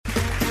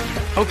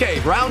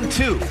Okay, round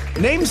two.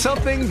 Name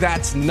something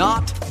that's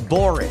not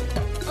boring.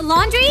 A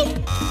laundry?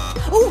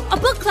 Ooh, a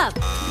book club.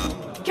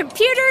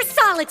 Computer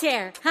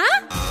solitaire,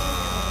 huh?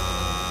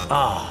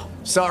 Ah,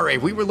 sorry,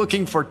 we were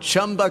looking for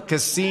Chumba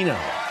Casino.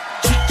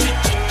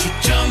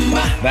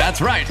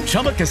 That's right,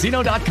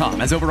 ChumbaCasino.com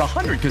has over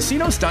 100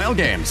 casino-style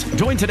games.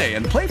 Join today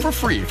and play for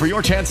free for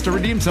your chance to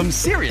redeem some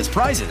serious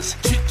prizes.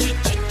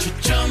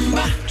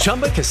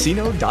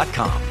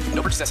 ChumbaCasino.com.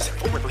 No purchase necessary.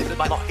 Void where prohibited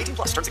by law. 18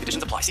 plus terms and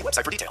conditions apply. See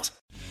website for details.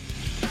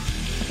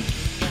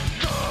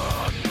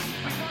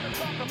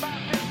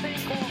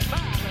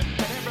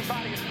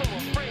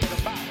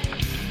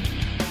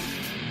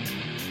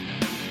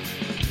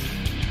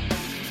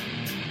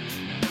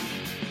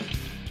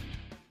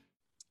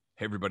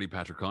 Hey everybody,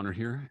 Patrick Connor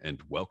here,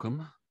 and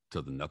welcome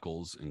to the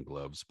Knuckles and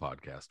Gloves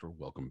podcast, or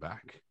welcome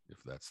back, if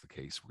that's the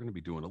case. We're going to be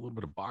doing a little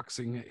bit of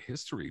boxing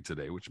history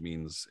today, which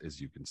means,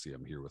 as you can see,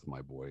 I'm here with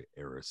my boy,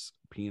 Eris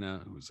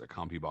Pina, who's a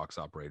CompuBox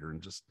operator,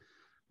 and just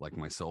like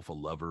myself, a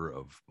lover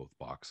of both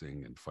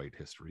boxing and fight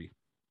history.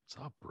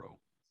 What's up, bro?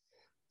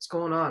 What's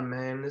going on,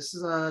 man? This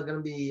is going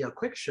to be a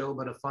quick show,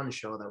 but a fun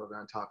show that we're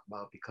going to talk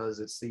about because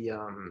it's the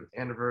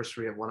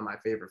anniversary of one of my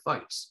favorite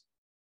fights.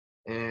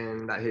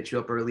 And I hit you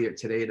up earlier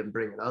today to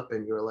bring it up,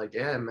 and you were like,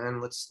 "Yeah,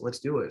 man, let's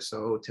do it."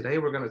 So today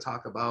we're going to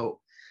talk about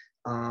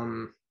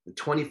the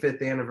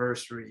 25th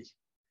anniversary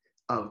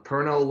of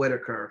Pernell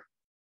Whitaker,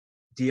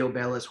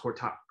 Diosbelys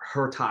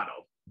Hurtado.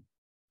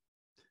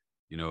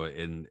 You know,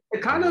 and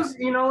it kind of,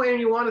 you know, and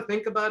you want to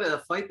think about it, a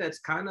fight that's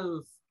kind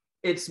of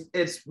it's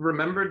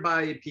remembered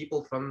by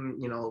people from,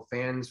 you know,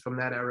 fans from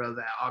that era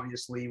that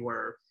obviously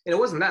were, and it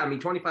wasn't that. I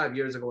mean, 25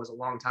 years ago was a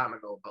long time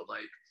ago, but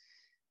like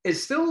it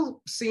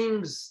still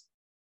seems.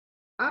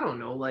 I don't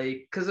know,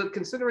 like, because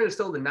considering it's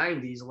still the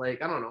 90s,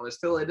 like, I don't know,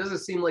 it doesn't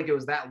seem like it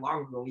was that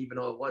long ago, even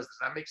though it was. Does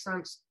that make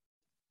sense?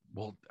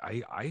 Well,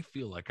 I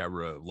feel like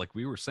like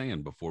we were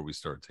saying before we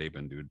start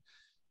taping, dude,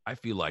 I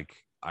feel like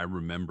I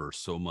remember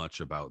so much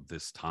about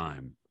this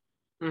time.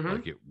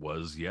 Like it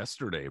was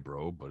yesterday,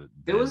 bro, but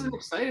it was an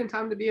exciting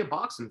time to be a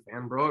boxing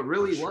fan, bro. It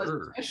really was,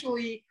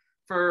 especially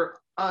for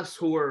us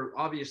who were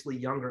obviously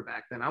younger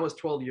back then. I was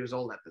 12 years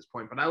old at this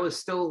point, but I was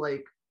still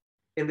like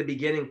in the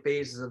beginning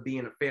phases of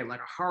being a fan,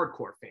 like a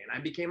hardcore fan. I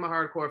became a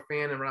hardcore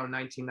fan around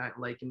 1990,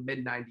 like in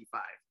mid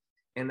 95.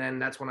 And then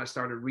that's when I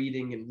started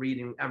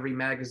reading every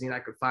magazine I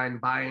could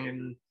find,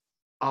 buying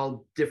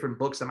all different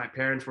books that my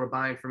parents were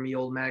buying for me,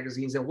 old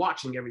magazines, and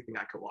watching everything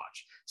I could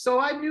watch.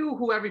 So I knew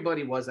who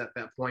everybody was at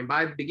that point.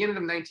 By the beginning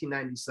of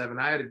 1997,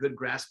 I had a good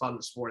grasp on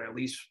the sport, at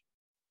least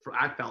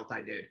I felt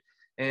I did.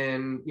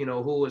 And, you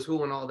know, who was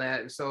who and all that.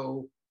 And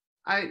so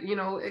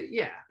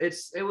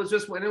it was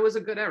just when it was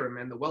a good era,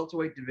 man. The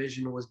welterweight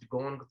division was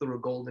going through a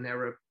golden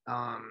era.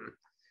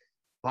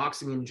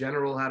 Boxing in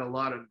general had a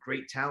lot of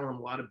great talent,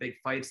 a lot of big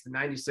fights. The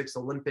 96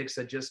 Olympics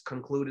had just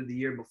concluded the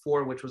year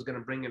before, which was going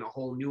to bring in a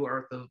whole new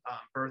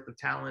birth of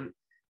talent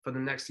for the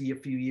next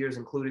few years,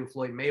 including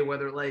Floyd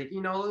Mayweather. Like,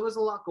 you know, it was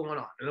a lot going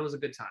on, and it was a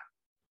good time.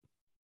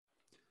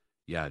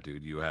 Yeah,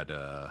 dude, you had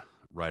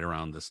right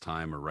around this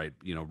time, or right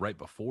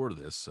before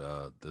this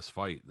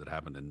fight that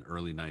happened in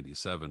early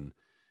 97,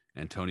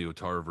 Antonio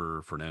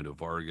Tarver, Fernando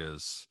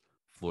Vargas,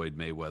 Floyd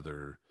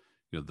Mayweather,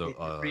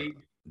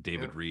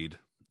 David Reed,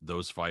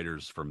 those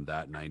fighters from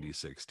that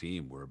 96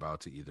 team were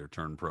about to either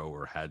turn pro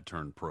or had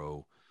turned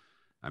pro.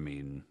 I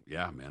mean,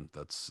 yeah, man,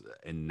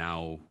 and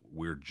now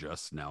we're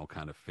just now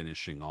kind of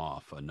finishing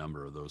off a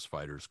number of those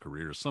fighters'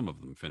 careers. Some of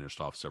them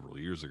finished off several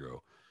years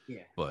ago.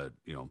 Yeah. But,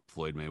 you know,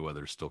 Floyd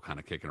Mayweather's still kind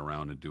of kicking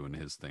around and doing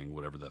his thing,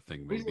 whatever that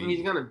thing may be.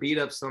 He's going to beat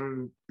up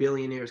some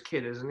billionaire's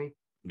kid, isn't he?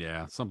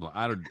 Yeah, something.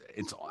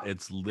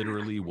 It's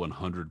literally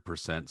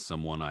 100%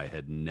 someone I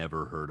had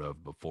never heard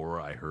of before.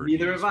 I heard.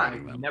 Neither have I.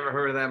 Never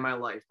heard of that in my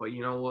life. But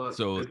you know what?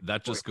 So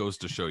that just goes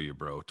to show you,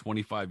 bro.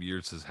 25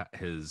 years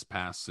has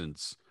passed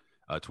since.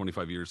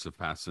 25 years have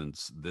passed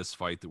since this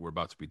fight that we're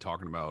about to be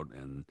talking about,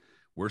 and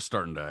we're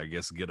starting to, I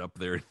guess, get up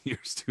there in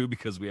years too,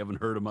 because we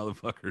haven't heard of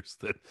motherfuckers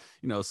that,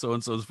 you know, so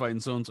and so's fighting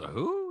so and so.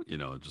 Who? You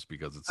know, just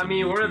because it's. I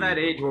mean, we're at that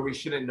age where we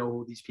shouldn't know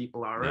who these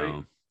people are, right?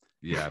 No.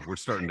 Yeah, we're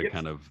starting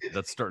to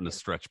that's starting to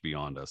stretch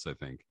beyond us, I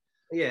think.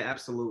 Yeah,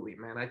 absolutely,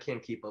 man. I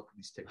can't keep up with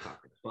these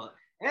TikTokers. But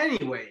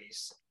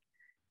anyways.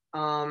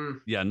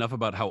 Yeah, enough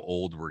about how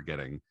old we're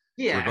getting.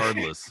 Yeah.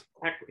 Regardless.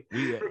 Exactly.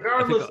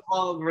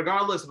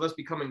 Regardless of us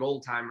becoming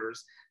old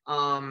timers,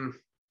 the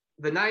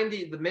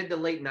mid to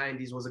late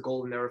 90s was a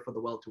golden era for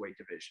the welterweight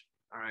division.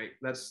 All right.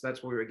 That's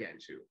what we were getting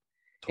to.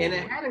 Totally.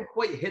 And it hadn't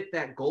quite hit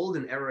that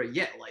golden era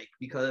yet,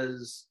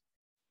 because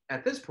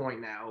at this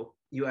point now,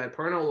 you had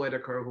Pernell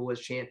Whitaker, who was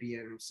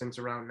champion since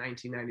around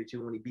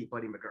 1992 when he beat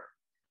Buddy McGirt.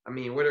 I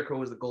mean, Whitaker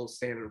was the gold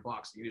standard of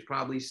boxing. He was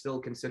probably still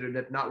considered,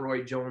 if not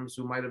Roy Jones,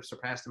 who might have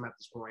surpassed him at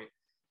this point.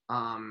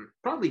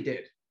 Probably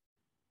did.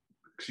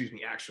 Excuse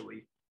me,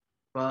 actually.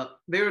 But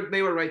they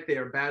were right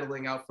there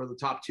battling out for the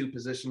top two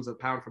positions of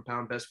pound for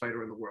pound best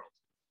fighter in the world.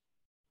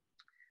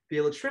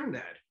 Felix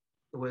Trinidad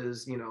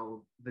was, the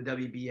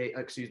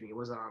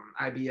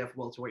IBF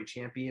welterweight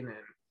champion, and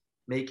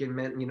making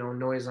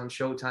noise on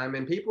Showtime,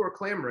 and people were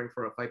clamoring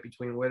for a fight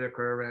between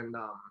Whitaker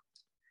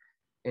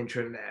and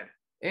Trinidad.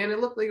 And it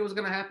looked like it was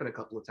going to happen a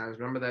couple of times.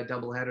 Remember that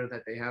doubleheader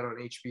that they had on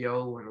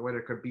HBO when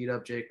Whitaker beat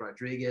up Jake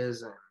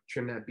Rodriguez and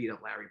Trinidad beat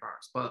up Larry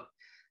Barnes? But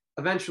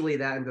eventually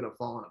that ended up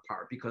falling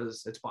apart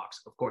because it's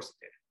boxing. Of course it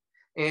did.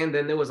 And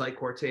then there was Ike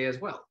Quartey as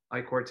well.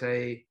 Ike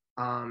Quartey,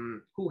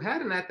 who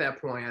hadn't at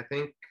that point, I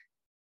think,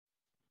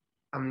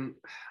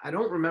 I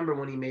don't remember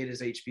when he made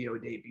his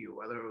HBO debut,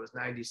 whether it was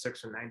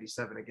 96 or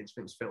 97 against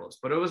Vince Phillips,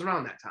 but it was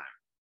around that time.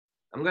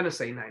 I'm going to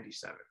say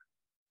 97.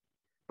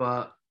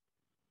 But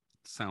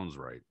sounds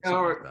right.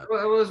 Or, like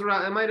it was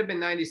around, it might have been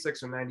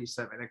 96 or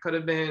 97. It could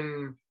have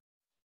been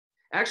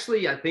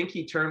actually, I think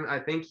he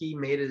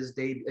made his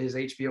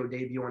HBO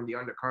debut on the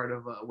undercard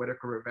of a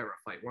Whitaker Rivera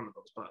fight, one of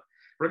those. But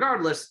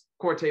regardless,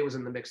 Quartey was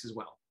in the mix as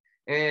well.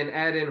 And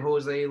add in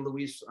Jose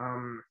Luis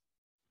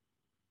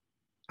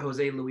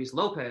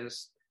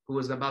Lopez, who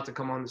was about to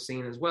come on the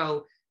scene as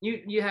well.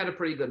 You had a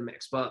pretty good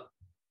mix. But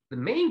the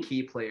main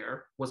key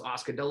player was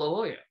Oscar De La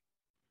Hoya.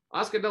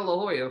 Oscar De La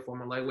Hoya,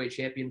 former lightweight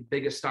champion,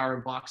 biggest star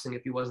in boxing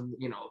if he wasn't,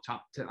 the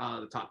top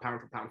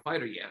pound for pound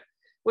fighter yet,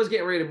 was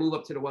getting ready to move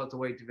up to the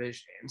welterweight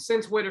division. And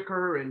since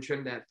Whitaker and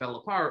Trinidad fell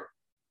apart,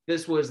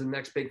 this was the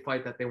next big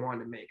fight that they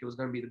wanted to make. It was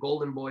going to be the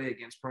Golden Boy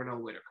against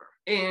Pernell Whitaker.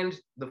 And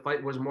the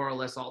fight was more or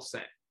less all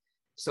set.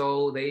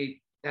 So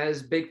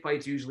as big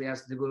fights usually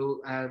goes,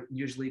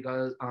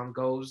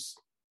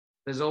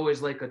 there's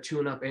always like a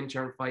tune-up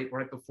intern fight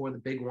right before the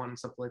big one and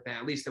stuff like that.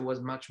 At least it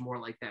was much more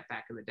like that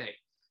back in the day.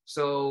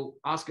 So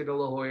Oscar De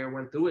La Hoya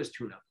went through his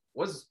tune-up.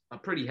 Was a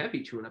pretty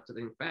heavy tune-up,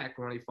 in fact,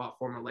 when he fought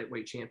former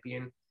lightweight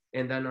champion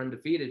and then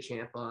undefeated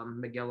champ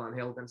Miguel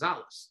Angel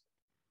Gonzalez,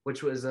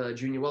 which was a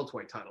junior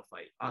welterweight title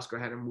fight. Oscar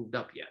hadn't moved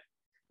up yet.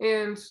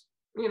 And,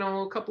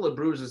 a couple of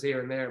bruises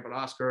here and there, but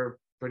Oscar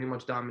pretty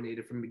much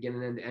dominated from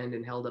beginning to end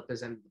and held up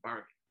his end of the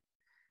bargain.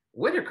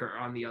 Whitaker,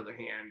 on the other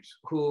hand,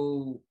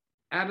 who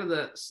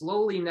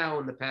slowly now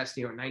in the past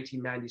year, in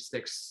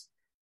 1996,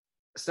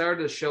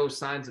 started to show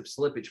signs of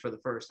slippage for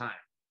the first time.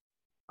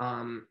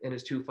 In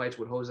his two fights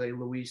with Wilfredo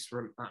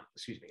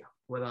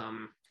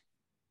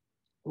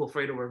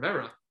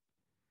Rivera,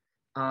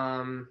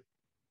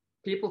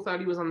 people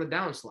thought he was on the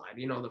downslide.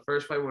 The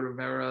first fight with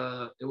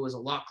Rivera, it was a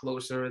lot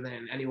closer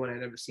than anyone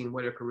had ever seen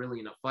Whitaker really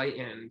in a fight,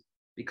 and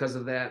because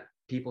of that,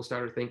 people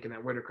started thinking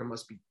that Whitaker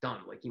must be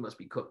done, like he must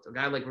be cooked. A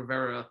guy like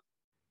Rivera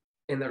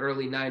in the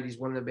early 90s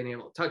wouldn't have been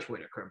able to touch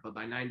Whitaker, but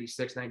by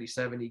 96,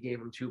 97, he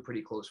gave him two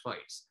pretty close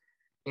fights.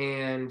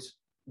 And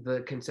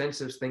the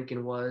consensus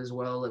thinking was,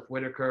 well, if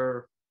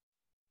Whitaker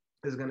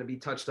is going to be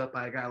touched up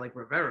by a guy like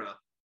Rivera,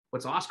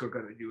 what's Oscar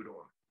going to do to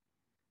him?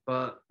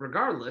 But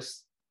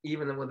regardless,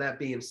 even with that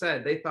being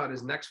said, they thought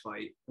his next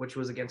fight, which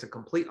was against a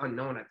complete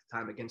unknown at the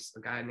time, against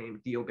a guy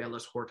named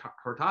Diosbelys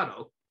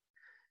Hurtado,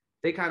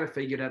 they kind of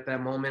figured at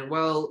that moment,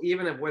 well,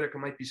 even if Whitaker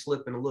might be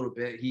slipping a little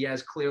bit, he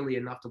has clearly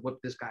enough to whip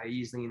this guy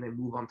easily and then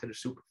move on to the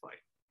super fight.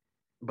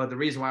 But the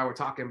reason why we're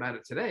talking about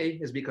it today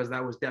is because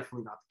that was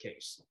definitely not the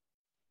case.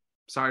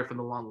 Sorry for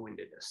the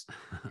long-windedness.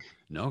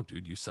 No,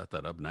 dude, you set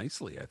that up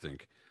nicely, I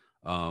think.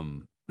 I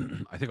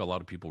think a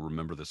lot of people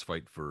remember this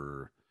fight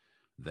for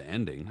the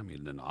ending. I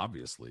mean, and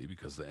obviously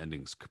because the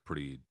ending's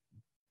pretty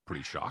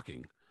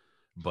shocking.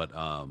 But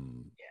I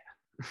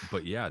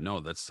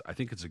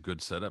think it's a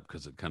good setup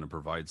because it kind of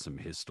provides some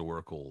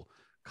historical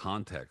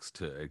context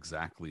to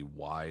exactly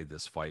why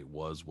this fight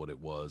was what it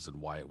was and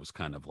why it was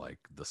kind of like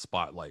the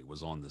spotlight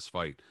was on this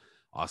fight.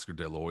 Oscar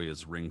De La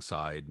Hoya's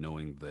ringside,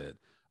 knowing that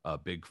a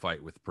big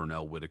fight with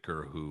Pernell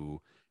Whitaker, who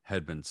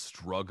had been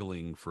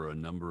struggling for a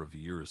number of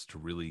years to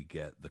really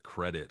get the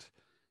credit.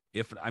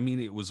 It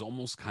was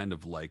almost kind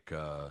of like,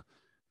 I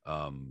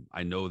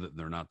know that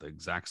they're not the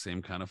exact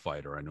same kind of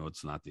fighter. I know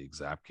it's not the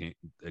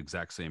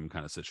exact same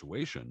kind of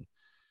situation,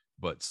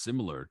 but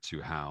similar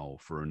to how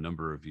for a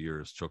number of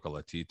years,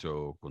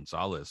 Chocolatito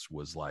Gonzalez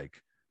was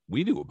like,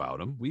 we knew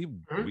about him. We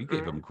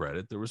gave him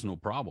credit. There was no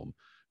problem.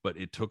 But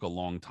it took a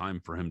long time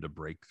for him to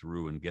break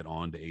through and get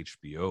onto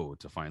HBO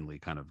to finally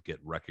kind of get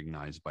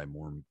recognized by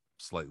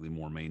slightly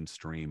more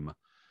mainstream,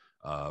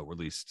 or at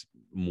least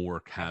more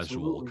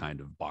casual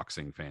kind of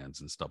boxing fans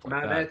and stuff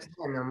like that.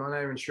 I'm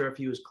not even sure if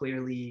he was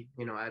clearly,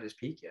 at his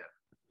peak yet.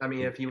 I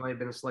mean, if he might have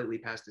been slightly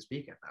past his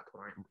peak at that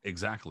point.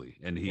 Exactly.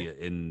 And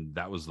and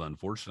that was the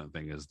unfortunate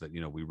thing is that,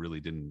 we really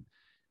didn't,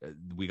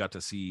 we got to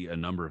see a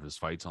number of his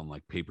fights on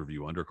like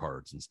pay-per-view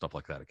undercards and stuff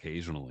like that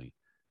occasionally,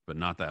 but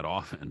not that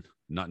often,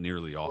 not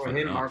nearly often. For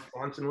him, Mark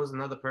Swanson was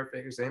another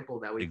perfect example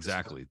that we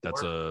exactly.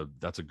 That's a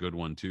good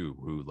one too.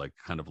 Who like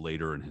kind of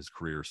later in his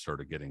career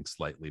started getting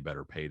slightly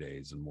better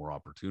paydays and more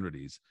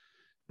opportunities.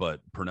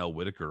 But Pernell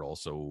Whitaker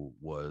also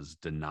was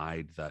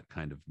denied that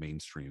kind of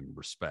mainstream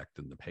respect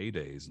in the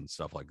paydays and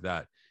stuff like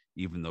that,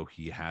 even though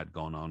he had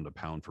gone on to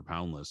pound for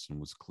pound lists and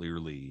was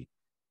clearly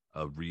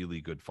a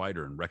really good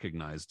fighter and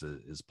recognized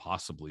as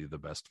possibly the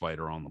best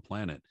fighter on the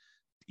planet,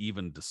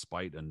 even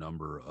despite a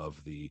number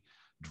of the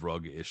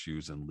drug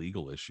issues and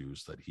legal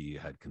issues that he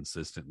had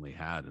consistently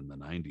had in the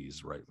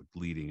 90s, right?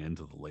 Leading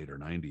into the later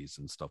 90s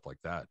and stuff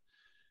like that.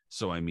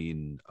 So, I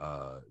mean,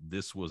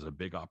 this was a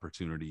big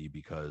opportunity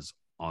because,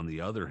 on the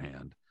other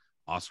hand,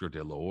 Oscar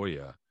De La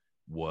Hoya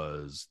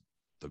was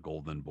the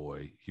golden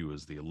boy. He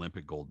was the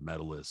Olympic gold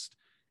medalist.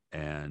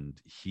 And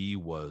he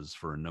was,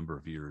 for a number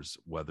of years,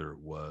 whether it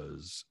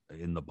was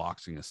in the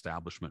boxing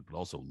establishment, but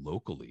also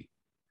locally,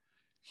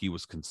 he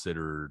was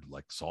considered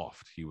like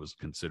soft. He was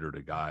considered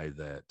a guy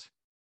that,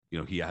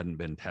 he hadn't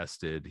been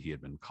tested. He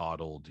had been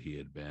coddled. He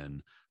had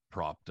been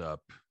propped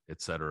up,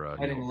 etc.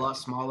 Fighting a lot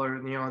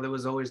smaller. There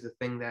was always the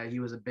thing that he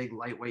was a big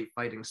lightweight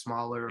fighting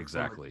smaller.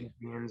 Exactly.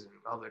 And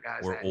other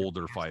guys. Or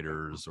older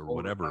fighters or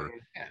whatever.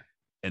 Yeah.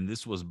 And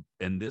this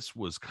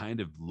was kind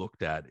of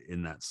looked at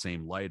in that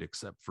same light,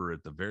 except for,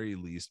 at the very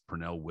least,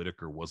 Pernell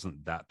Whitaker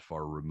wasn't that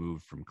far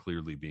removed from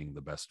clearly being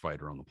the best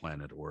fighter on the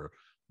planet, or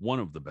one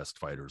of the best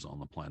fighters on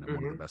the planet,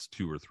 one of the best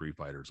 2 or 3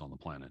 fighters on the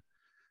planet.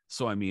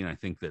 So, I mean, I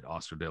think that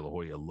Oscar De La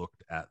Hoya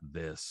looked at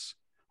this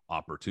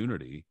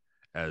opportunity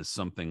as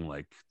something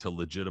like to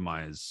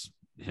legitimize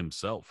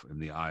himself in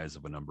the eyes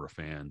of a number of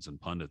fans and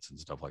pundits and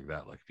stuff like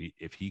that. Like,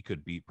 if he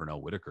could beat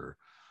Pernell Whitaker,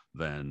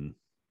 then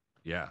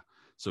yeah.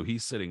 So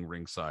he's sitting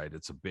ringside.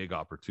 It's a big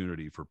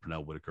opportunity for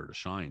Pernell Whitaker to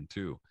shine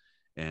too.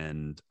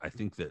 And I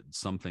think that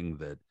something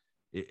that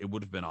it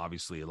would have been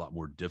obviously a lot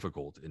more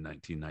difficult in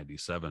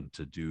 1997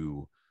 to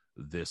do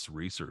this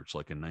research.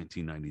 Like in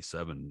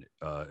 1997,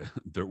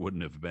 there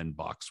wouldn't have been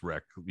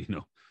BoxRec,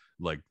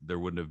 like there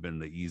wouldn't have been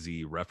the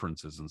easy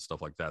references and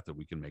stuff like that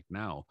we can make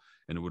now.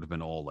 And it would have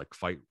been all like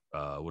Fight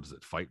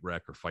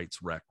Rec or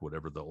Fights Rec,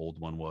 whatever the old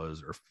one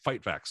was, or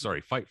Fight Facts.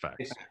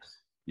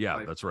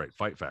 Yeah, that's right.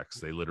 Fight Facts.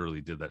 They literally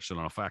did that shit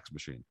on a fax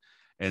machine.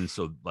 And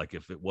so, like,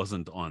 if it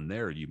wasn't on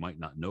there, you might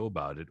not know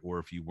about it. Or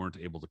if you weren't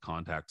able to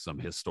contact some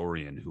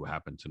historian who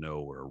happened to know,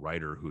 or a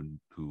writer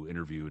who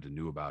interviewed and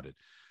knew about it,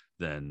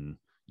 then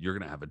you're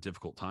going to have a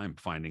difficult time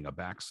finding a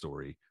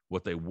backstory.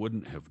 What they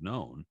wouldn't have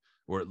known,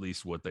 or at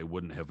least what they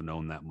wouldn't have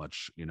known that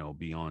much,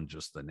 beyond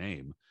just the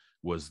name,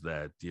 was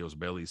that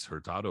Diosbelys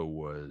Hurtado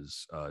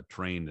was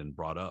trained and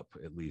brought up,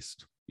 at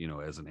least,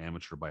 as an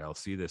amateur, by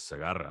Alcides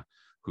Segarra,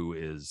 who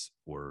is,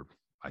 or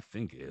I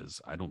think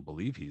is, I don't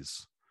believe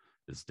is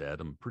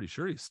dead. I'm pretty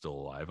sure he's still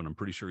alive, and I'm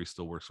pretty sure he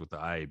still works with the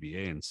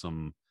IABA in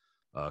some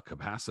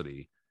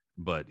capacity.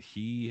 But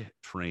he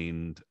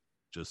trained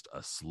just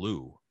a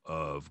slew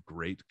of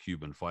great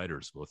Cuban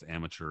fighters, both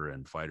amateur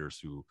and fighters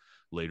who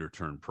later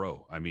turned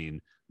pro. I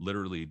mean,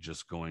 literally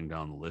just going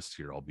down the list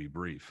here, I'll be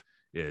brief.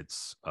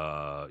 It's,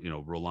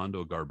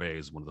 Rolando Garbe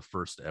is one of the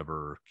first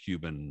ever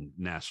Cuban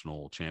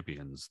national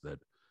champions that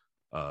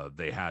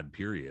they had,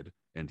 period.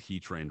 And he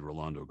trained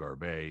Rolando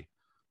Garbe.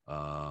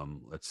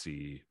 Let's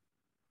see.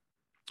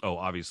 Oh,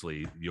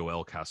 obviously,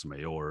 Yoel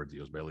Casamayor,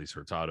 Diosbelys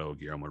Hurtado,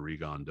 Guillermo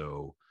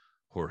Rigondo,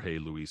 Jorge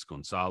Luis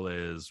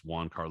Gonzalez,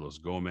 Juan Carlos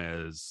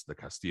Gomez, the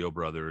Castillo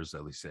brothers,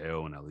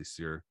 Eliseo and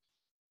Elisir.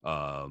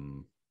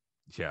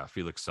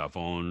 Felix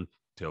Savon,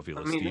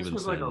 Teofilo Stevenson. This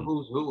was like a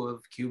who's who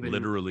of Cuban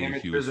literally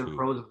amateurs and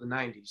pros of the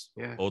 90s.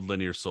 Yeah.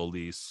 Odlenir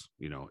Solis,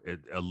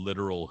 a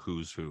literal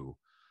who's who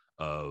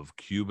of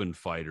Cuban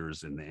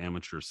fighters in the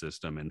amateur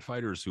system, and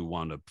fighters who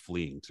wound up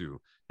fleeing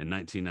too. In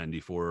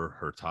 1994,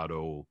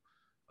 Hurtado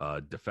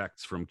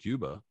defects from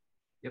Cuba.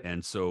 Yep.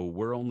 And so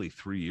we're only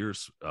 3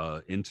 years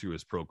into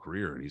his pro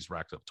career, and he's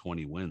racked up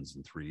 20 wins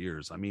in 3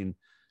 years. I mean,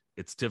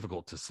 it's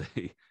difficult to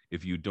say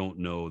if you don't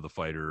know the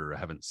fighter or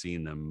haven't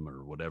seen them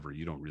or whatever.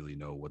 You don't really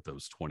know what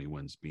those 20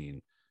 wins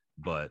mean.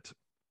 But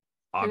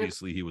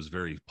obviously, he was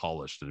very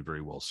polished and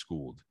very well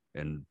schooled.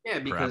 And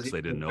perhaps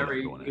they didn't know that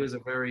going in. He was a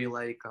very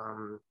I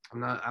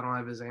don't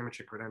have his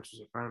amateur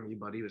credentials in front of me,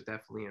 but he was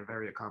definitely a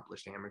very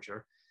accomplished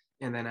amateur.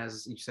 And then,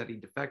 as you said, he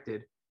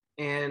defected.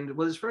 And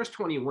with his first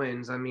 20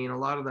 wins, I mean, a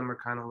lot of them are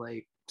kind of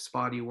like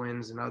spotty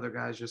wins, and other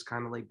guys just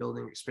kind of like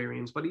building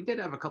experience. But he did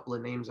have a couple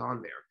of names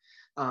on there.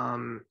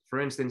 For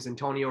instance,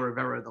 Antonio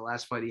Rivera, the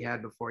last fight he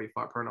had before he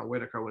fought Pernell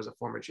Whitaker, was a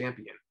former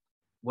champion.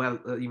 Well,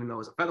 even though it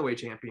was a featherweight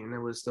champion, it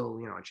was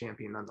still, a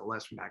champion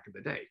nonetheless from back in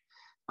the day.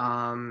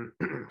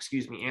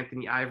 Excuse me,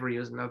 Anthony Ivory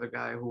is another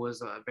guy who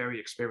was a very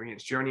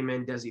experienced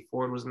journeyman. Desi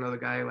Ford was another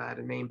guy who had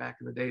a name back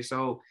in the day.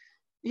 So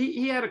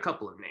he had a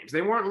couple of names.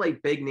 They weren't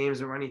like big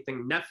names or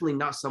anything. Definitely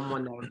not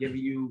someone that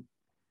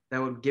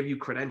would give you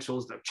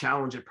credentials to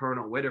challenge a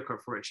Pernell Whitaker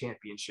for a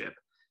championship,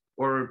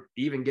 or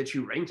even get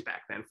you ranked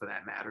back then, for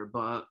that matter.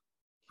 But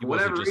he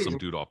wasn't just some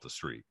dude off the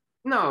street.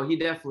 No, he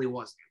definitely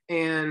wasn't.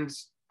 And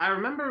I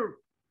remember,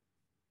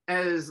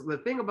 as the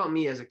thing about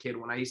me as a kid,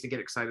 when I used to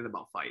get excited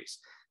about fights,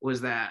 was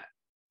that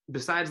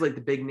besides like the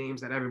big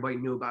names that everybody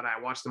knew about,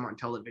 I watched them on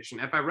television.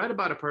 If I read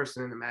about a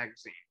person in a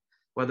magazine,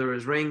 whether it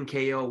was Ring,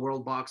 KO,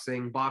 World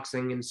Boxing,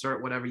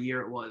 insert whatever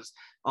year it was,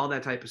 all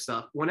that type of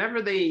stuff,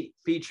 whenever they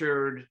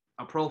featured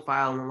a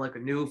profile on like a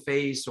new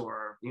face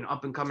or,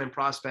 up and coming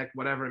prospect,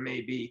 whatever it may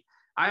be,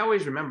 I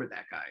always remembered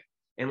that guy.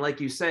 And like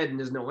you said, and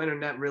there's no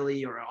internet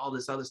really, or all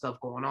this other stuff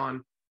going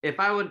on.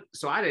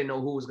 So I didn't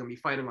know who was going to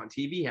be fighting on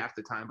TV half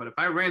the time, but if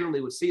I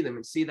randomly would see them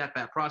and see that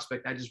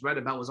prospect I just read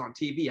about was on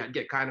TV, I'd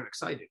get kind of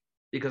excited,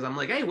 because I'm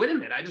like, hey, wait a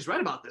minute, I just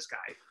read about this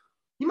guy.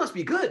 He must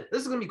be good.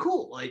 This is going to be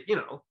cool.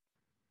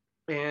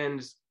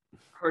 And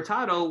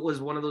Hurtado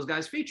was one of those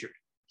guys featured.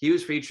 He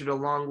was featured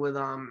along with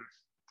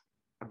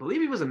I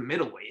believe he was a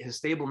middleweight. His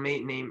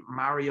stablemate named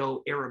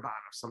Mario Iraban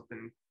or something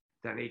of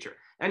that nature.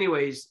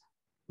 Anyways,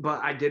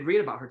 but I did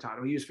read about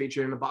Hurtado. He was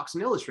featured in the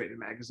Boxing Illustrated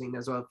magazine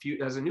as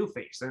a new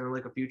face and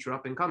like a future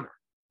up and comer.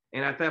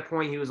 And at that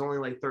point, he was only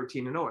like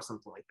 13-0 or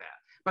something like that.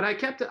 But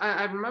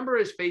I remember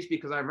his face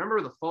because I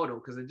remember the photo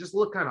because it just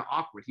looked kind of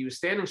awkward. He was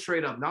standing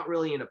straight up, not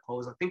really in a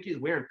pose. I think he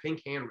was wearing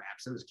pink hand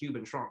wraps in his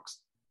Cuban trunks.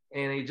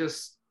 And he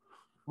just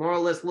more or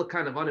less looked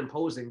kind of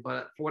unimposing.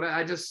 But for what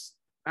I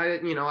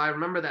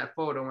remember that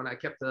photo and I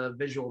kept the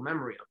visual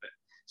memory of it.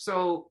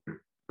 So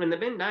in the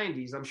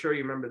mid-90s, I'm sure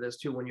you remember this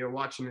too, when you're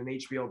watching an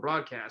HBO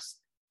broadcast,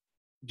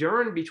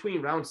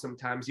 between rounds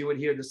sometimes you would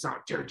hear the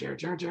sound,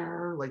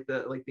 like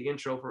the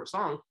intro for a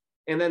song.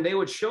 And then they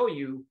would show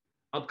you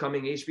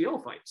upcoming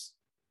HBO fights,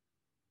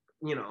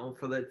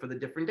 for the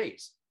different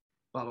dates.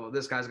 Blah, blah, blah,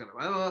 this guy's gonna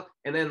blah, blah.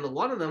 And then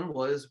one of them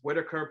was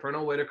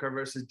Pernell Whitaker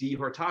versus D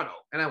Hurtado.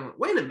 And I went,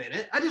 wait a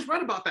minute, I just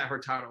read about that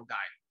Hurtado guy.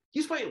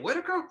 He's fighting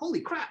Whitaker?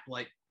 Holy crap.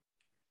 Like,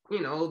 me,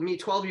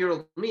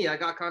 12-year-old me, I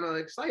got kind of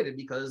excited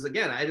because,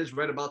 again, I just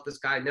read about this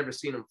guy, never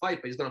seen him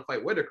fight, but he's going to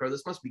fight Whitaker.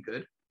 This must be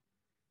good.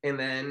 And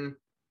then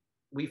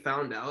we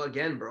found out,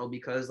 again, bro,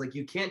 because, like,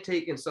 you can't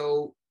take – and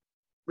so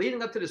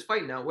leading up to this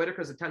fight now,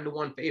 Whitaker's a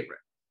 10-1 favorite.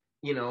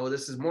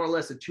 This is more or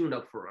less a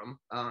tune-up for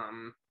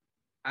him.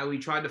 We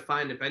tried to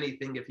find, if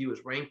anything, if he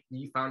was ranked.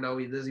 You found out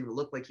he doesn't even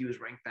look like he was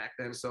ranked back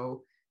then.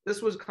 So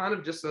this was kind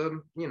of just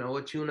a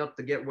tune-up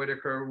to get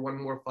Whitaker one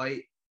more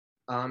fight.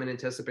 In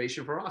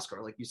anticipation for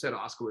Oscar. Like you said,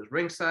 Oscar was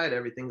ringside,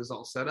 everything was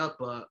all set up,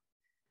 but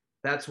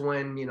that's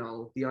when,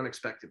 the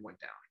unexpected went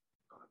down.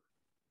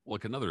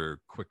 Like another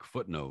quick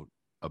footnote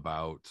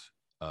about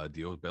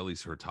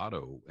Diosbelys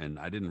Hurtado, and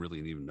I didn't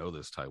really even know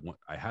this time.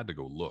 I had to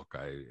go look.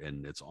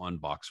 And it's on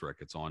BoxRec.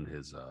 It's on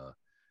his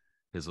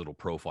little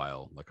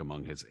profile, like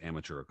among his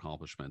amateur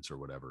accomplishments or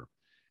whatever.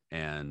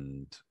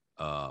 And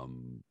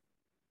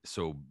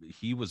so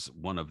he was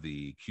one of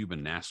the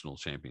Cuban national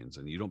champions,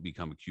 and you don't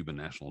become a Cuban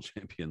national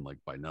champion like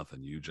by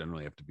nothing. You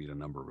generally have to beat a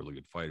number of really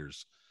good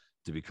fighters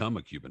to become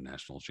a Cuban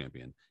national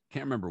champion.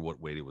 Can't remember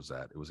what weight it was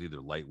at. It was either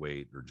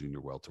lightweight or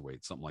junior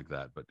welterweight, something like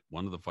that. But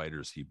one of the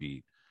fighters he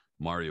beat,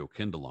 Mario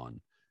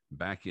Quindelon,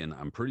 back in,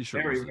 I'm pretty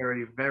sure,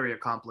 very, very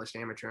accomplished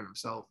amateur in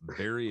himself.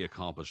 Very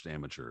accomplished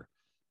amateur.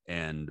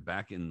 And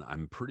back in,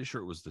 I'm pretty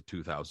sure it was the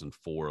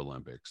 2004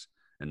 Olympics.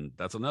 And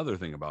that's another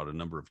thing about a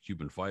number of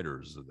Cuban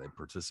fighters that they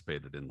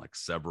participated in like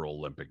several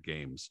Olympic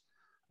games,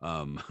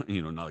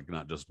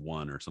 not just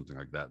one or something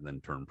like that, and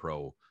then turn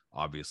pro,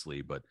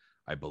 obviously. But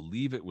I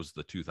believe it was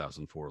the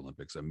 2004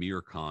 Olympics.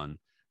 Amir Khan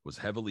was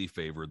heavily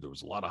favored. There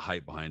was a lot of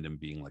hype behind him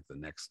being like the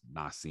next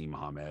Nassim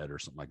Hamed or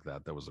something like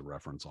that. That was a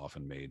reference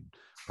often made,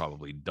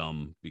 probably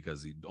dumb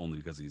because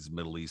he's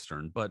Middle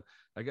Eastern. But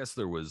I guess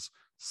there was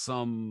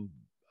some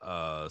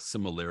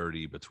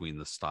similarity between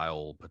the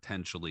style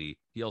potentially.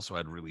 He also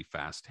had really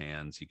fast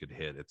hands, he could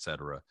hit,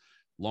 etc.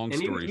 Long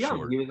story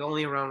short, he was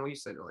only around, what you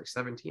said, like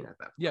 17 at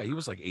that point. Yeah, he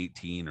was like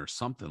 18 or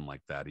something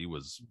like that. He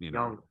was,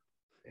 young.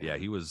 Yeah,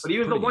 he was, but he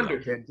was the wonder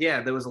kid.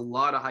 Yeah, there was a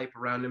lot of hype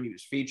around him. He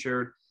was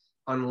featured,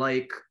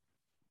 unlike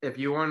if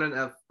you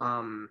weren't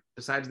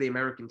besides the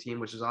American team,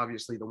 which is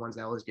obviously the ones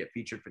that always get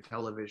featured for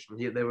television,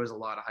 there was a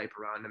lot of hype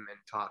around him and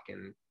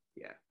talking.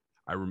 Yeah,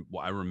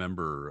 I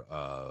remember,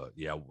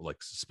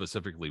 like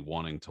specifically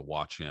wanting to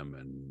watch him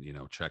and,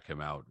 check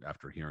him out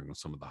after hearing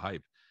some of the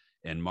hype.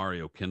 And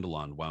Mario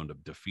Quindelon wound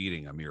up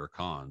defeating Amir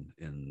Khan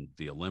in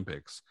the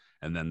Olympics.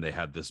 And then they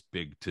had this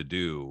big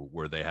to-do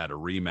where they had a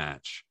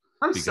rematch.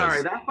 I'm sorry,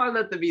 I found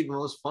that to be the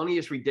most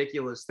funniest,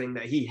 ridiculous thing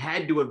that he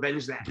had to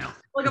avenge that.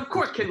 Like, of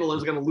course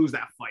Quindelon's going to lose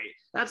that fight.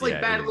 That's like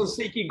Battling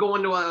Siki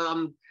going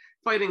to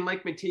fighting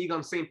Mike McTeague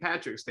on St.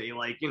 Patrick's Day.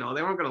 Like, they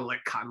weren't going to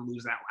let Khan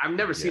lose that one. I've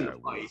never seen the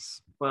fight.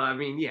 But I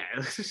mean, yeah.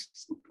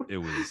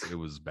 it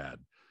was bad.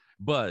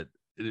 But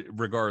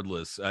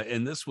regardless,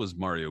 and this was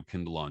Mario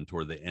Quindelon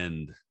toward the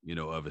end,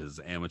 of his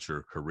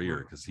amateur career,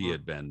 because he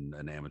had been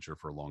an amateur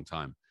for a long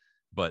time.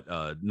 But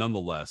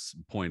nonetheless,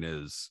 point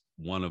is,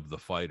 one of the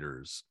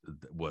fighters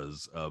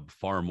was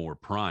far more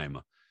prime.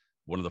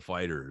 One of the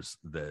fighters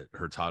that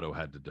Hurtado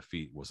had to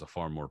defeat was a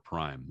far more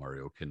prime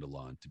Mario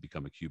Quindelon to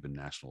become a Cuban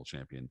national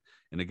champion.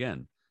 And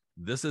again,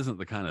 this isn't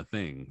the kind of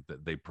thing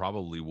that they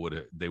probably would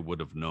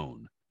have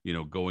known,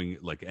 going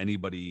like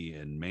anybody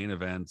in main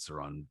events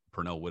or on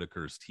Pernell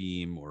Whitaker's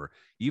team or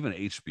even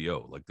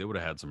HBO. Like they would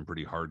have had some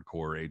pretty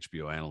hardcore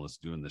HBO analysts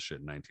doing this shit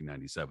in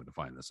 1997 to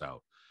find this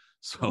out.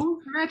 So who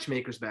were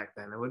matchmakers back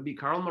then? It would be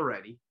Carl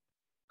Moretti,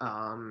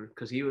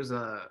 because he was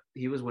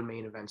with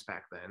main events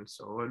back then.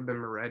 So it would have been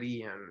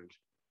Moretti and.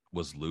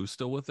 Was Lou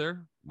still with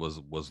there?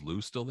 Was Lou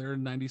still there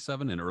in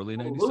 97 and early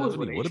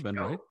 97? He would have been,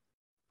 right?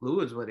 Lou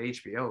was with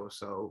HBO,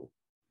 so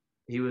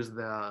he was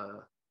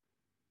the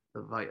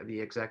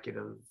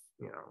executive,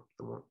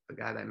 the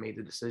guy that made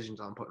the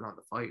decisions on putting on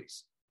the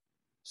fights.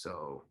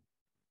 So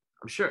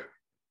I'm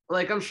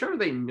sure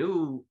they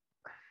knew.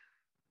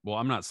 Well,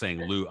 I'm not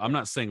saying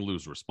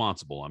Lou's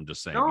responsible. I'm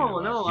just saying he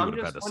would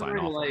have had to sign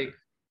off.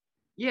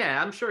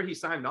 Yeah, I'm sure he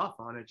signed off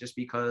on it just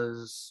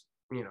because,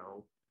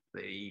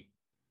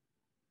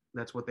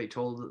 that's what they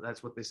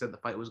said the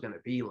fight was going to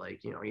be.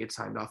 Like, he had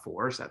signed off for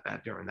worse at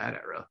that during that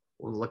era.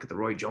 Well, look at the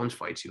Roy Jones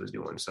fights he was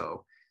doing.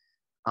 So,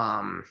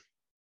 I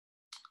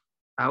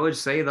would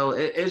say though,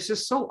 it's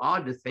just so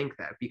odd to think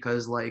that,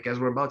 because like, as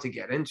we're about to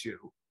get into,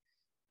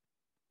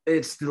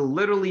 it's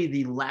literally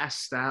the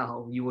last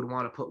style you would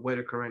want to put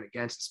Whitaker in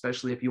against,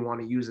 especially if you want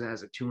to use it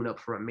as a tune-up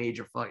for a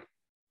major fight.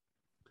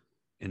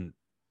 And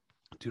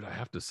dude, I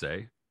have to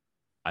say,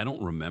 I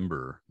don't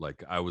remember,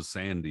 like I was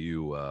saying to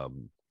you,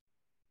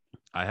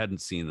 I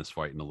hadn't seen this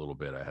fight in a little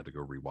bit. I had to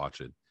go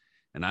rewatch it.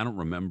 And I don't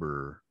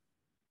remember,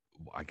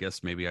 I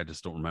guess maybe I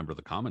just don't remember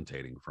the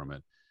commentating from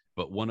it.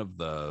 But one of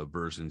the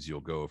versions you'll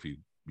go, if you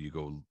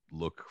go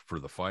look for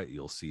the fight,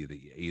 you'll see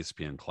the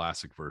ESPN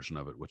Classic version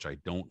of it, which I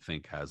don't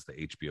think has the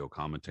HBO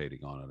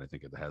commentating on it. I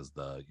think it has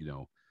the,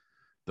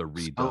 the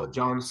redub.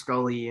 John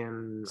Scully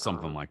and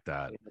something like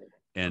that.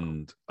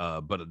 And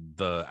but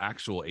the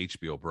actual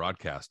HBO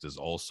broadcast is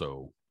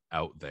also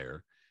out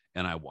there.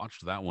 And I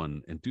watched that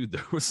one, and dude,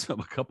 there was a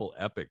couple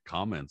epic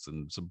comments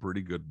and some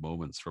pretty good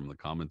moments from the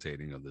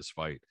commentating of this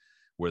fight,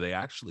 where they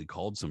actually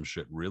called some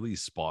shit really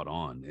spot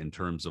on in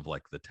terms of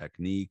like the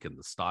technique and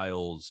the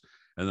styles.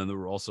 And then there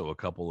were also a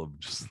couple of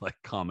just like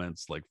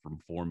comments like from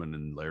Foreman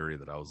and Larry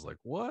that I was like,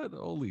 what?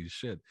 Holy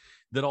shit.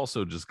 That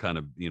also just kind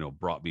of,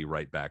 brought me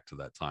right back to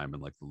that time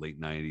in like the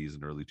late 90s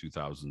and early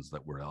 2000s,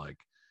 that were like,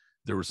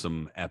 there were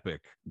some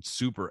epic,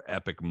 super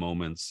epic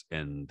moments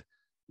and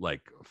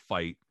like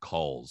fight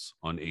calls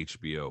on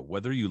HBO,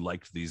 whether you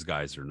liked these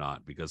guys or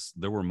not, because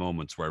there were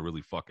moments where I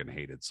really fucking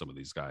hated some of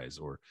these guys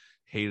or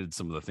hated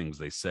some of the things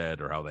they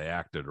said or how they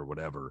acted or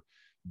whatever.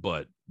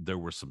 But there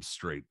were some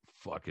straight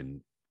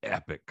fucking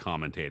epic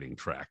commentating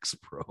tracks,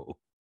 bro.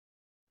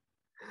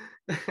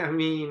 I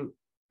mean,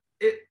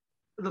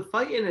 the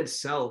fight in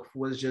itself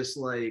was just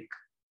like,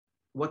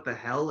 what the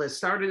hell? It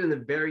started in the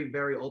very,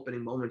 very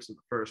opening moments of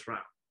the first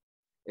round.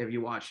 If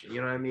you watch it,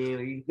 you know what I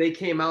mean? They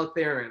came out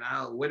there and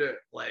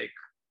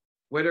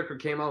Whitaker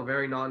came out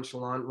very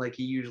nonchalant, like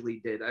he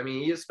usually did. I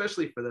mean,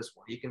 especially for this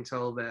one, you can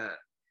tell that.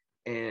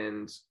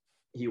 And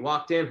he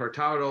walked in,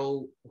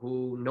 Hurtado,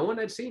 who no one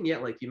had seen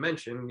yet, like you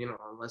mentioned,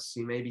 unless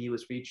maybe he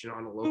was featured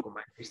on a local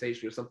mic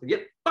station or something.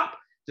 Yep, pop,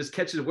 just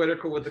catches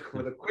Whitaker with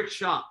a quick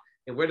shot,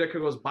 and Whitaker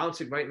goes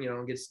bouncing right,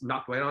 and gets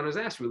knocked right on his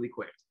ass really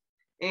quick.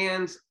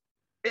 And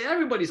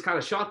everybody's kind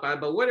of shocked by it,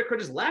 but Whitaker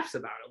just laughs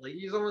about it. Like,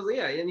 he's almost,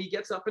 and he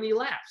gets up and he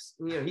laughs.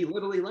 He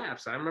literally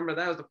laughs. I remember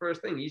that was the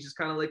first thing. He's just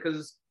kind of like,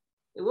 because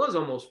it was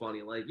almost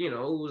funny. Like, it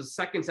was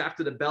seconds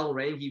after the bell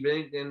rang, he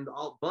rang and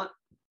all, but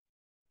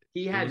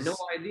he had no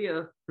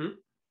idea.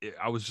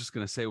 I was just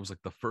going to say, it was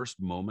like the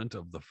first moment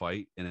of the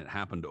fight, and it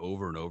happened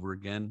over and over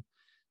again,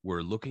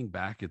 where looking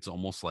back, it's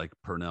almost like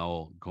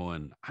Pernell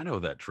going, I know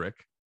that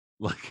trick.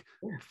 Like,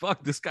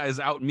 fuck, this guy's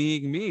out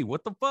meing me.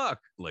 What the fuck?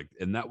 Like,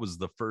 and that was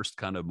the first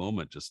kind of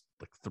moment, just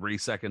like 3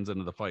 seconds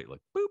into the fight,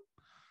 like, boop.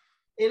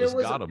 And it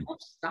was a tough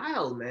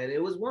style, man.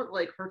 It was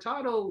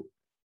Hurtado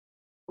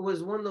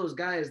was one of those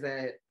guys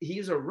that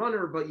he's a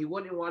runner, but you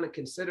wouldn't want to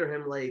consider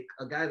him like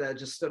a guy that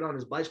just stood on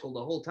his bicycle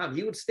the whole time.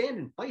 He would stand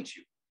and fight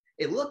you.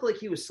 It looked like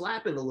he was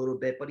slapping a little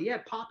bit, but he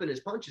had pop in his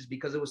punches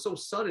because it was so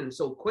sudden,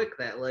 so quick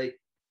that like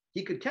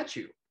he could catch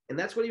you. And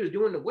that's what he was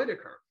doing to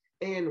Whitaker.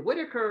 And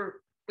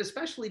Whitaker,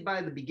 especially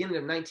by the beginning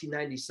of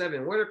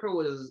 1997, Whitaker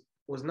was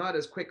not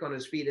as quick on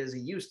his feet as he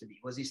used to be.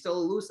 Was he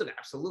still elusive?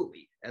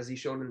 Absolutely, as he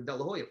showed in the De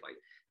La Hoya fight.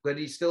 But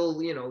he still,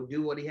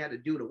 do what he had to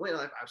do to win?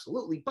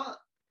 Absolutely. But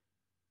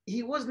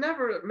he was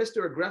never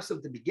Mr.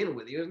 Aggressive to begin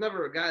with. He was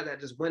never a guy that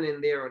just went in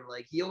there and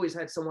like, he always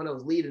had someone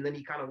else lead, and then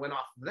he kind of went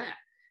off of that.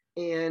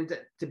 And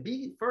to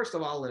be, first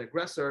of all, an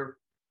aggressor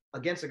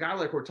against a guy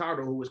like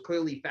Hurtado, who was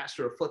clearly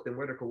faster of foot than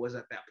Whitaker was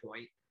at that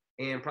point,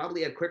 and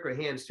probably had quicker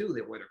hands too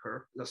than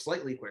Whitaker,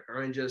 slightly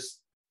quicker, and just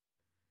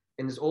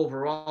in his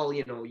overall,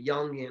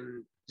 young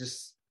and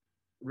just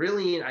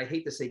really, I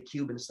hate to say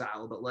Cuban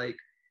style, but like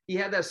he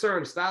had that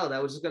certain style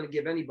that was just going to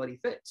give anybody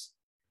fits.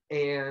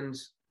 And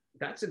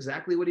that's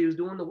exactly what he was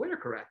doing to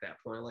Whitaker at that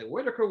point. Like,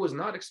 Whitaker was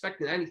not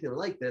expecting anything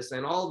like this.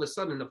 And all of a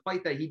sudden, the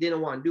fight that he didn't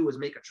want to do was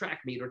make a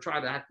track meet or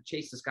try to have to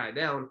chase this guy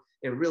down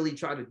and really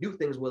try to do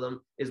things with him,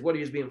 is what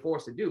he was being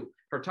forced to do.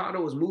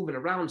 Hurtado was moving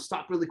around,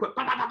 stop really quick,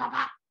 bah, bah, bah, bah,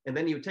 bah, and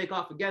then he would take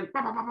off again.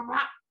 Bah, bah, bah, bah,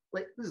 bah.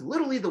 Like, this is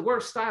literally the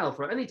worst style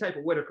for any type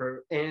of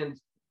Whitaker. And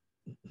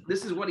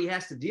this is what he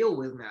has to deal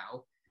with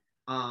now.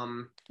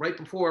 Right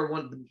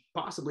before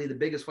possibly the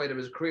biggest fight of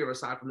his career,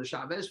 aside from the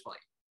Chavez fight.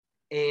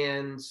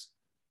 And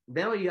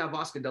now you have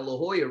Oscar De La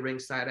Hoya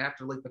ringside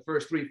after like the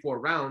first 3-4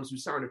 rounds,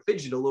 who's starting to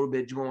fidget a little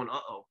bit, going,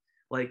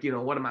 like,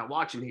 what am I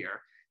watching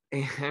here?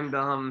 And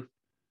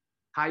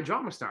high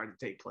drama started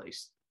to take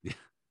place.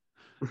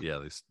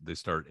 Yeah, they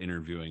start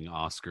interviewing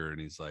Oscar,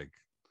 and he's like,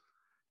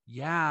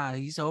 yeah,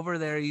 he's over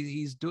there.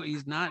 He's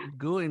not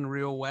doing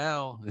real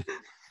well.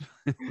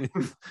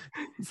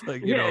 It's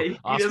like,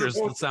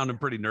 Oscar's sounding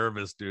pretty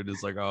nervous, dude.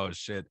 It's like, oh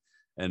shit.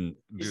 And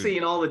he's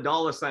seeing all the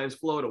dollar signs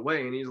float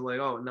away, and he's like,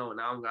 oh no,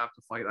 now I'm gonna have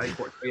to fight Ike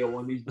Corteo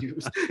on these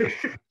dudes.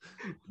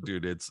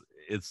 Dude,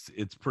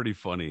 it's pretty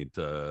funny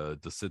to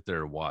sit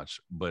there and watch.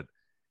 But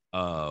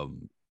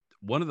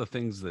one of the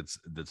things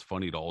that's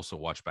funny to also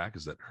watch back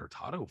is that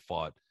Hurtado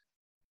fought,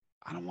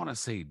 I don't want to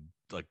say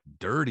like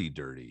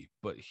dirty,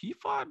 but he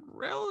fought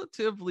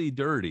relatively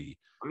dirty.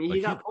 I mean, like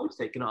he got points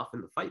taken off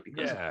in the fight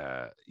because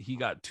he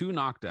got 2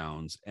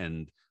 knockdowns,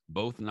 and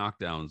both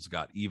knockdowns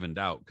got evened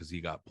out because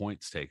he got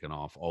points taken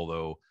off.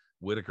 Although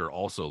Whitaker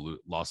also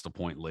lost a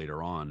point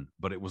later on,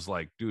 but it was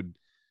like, dude,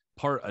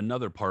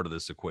 another part of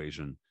this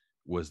equation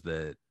was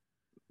that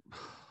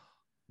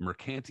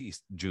Mercanti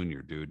Jr.,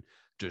 dude,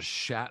 just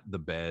shat the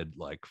bed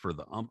like for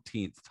the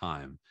umpteenth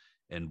time,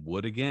 and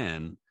would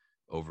again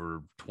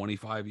over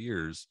 25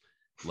 years.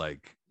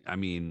 Like, I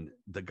mean,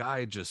 the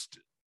guy just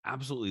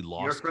absolutely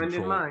lost your friend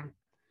control. In mine.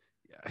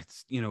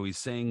 It's, he's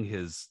saying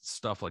his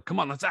stuff like, come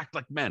on, let's act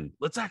like men,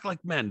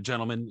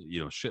 gentlemen,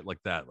 shit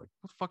like that. Like,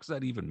 what the fuck does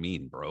that even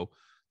mean, bro?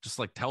 Just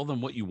like tell them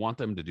what you want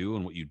them to do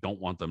and what you don't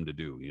want them to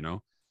do,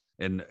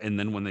 and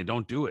then when they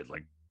don't do it,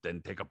 like,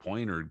 then take a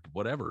point or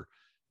whatever.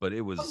 But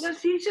it was,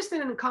 he's just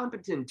an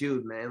incompetent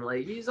dude, man.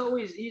 Like, he's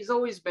always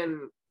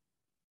been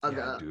dude.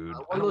 I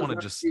don't want to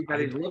just that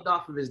he's lived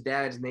off of his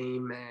dad's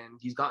name, and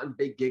he's gotten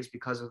big gigs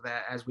because of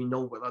that, as we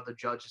know with other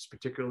judges,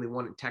 particularly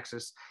one in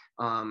Texas.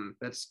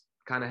 That's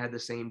kind of had the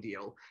same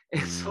deal.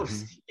 And so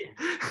it's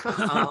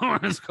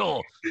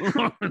cool.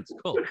 It's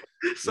cool.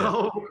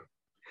 So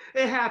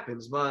it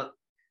happens, but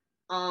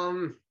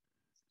Mercanti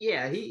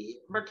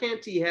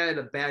had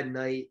a bad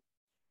night.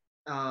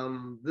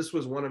 This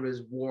was one of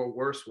his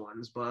worst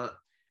ones, but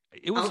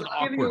it was an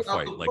awkward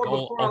fight. Like,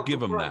 I'll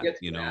give him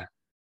that,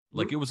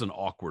 Like, it was an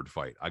awkward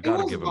fight. I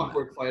gotta give him that.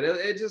 Awkward fight.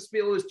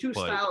 It was two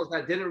styles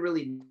that didn't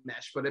really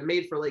mesh, but it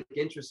made for like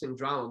interesting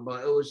drama.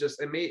 But it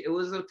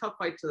was a tough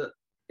fight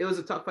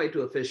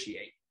to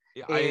officiate.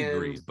 Yeah, I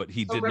agree, but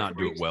he did not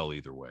do it well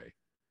either way.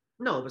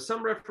 No, but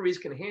some referees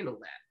can handle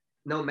that.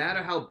 No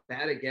matter how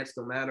bad it gets,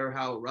 no matter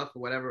how rough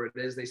or whatever it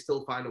is, they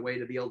still find a way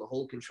to be able to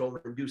hold control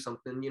and do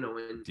something,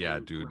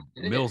 dude.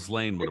 Mills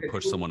Lane would have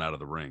pushed someone out of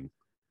the ring.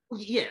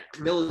 Yeah,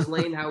 Mills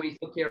Lane, how he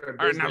took care of business.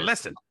 All right, now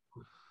listen.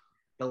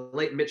 The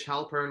late Mitch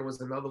Halpern was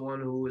another one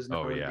who was.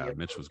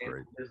 Mitch was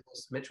great.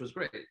 Mitch was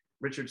great.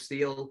 Richard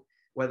Steele,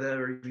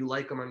 whether you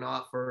like him or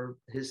not for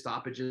his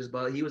stoppages,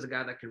 but he was a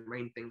guy that could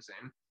rein things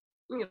in.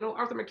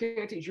 Arthur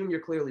Mercanti Jr.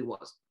 clearly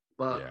was,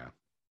 but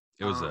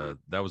it was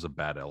that was a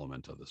bad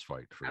element of this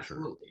fight for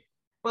absolutely. sure.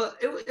 But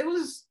it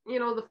was,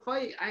 the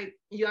fight. I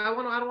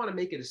don't want to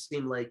make it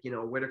seem like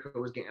Whitaker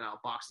was getting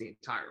outboxed the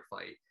entire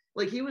fight.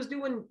 Like, he was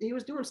doing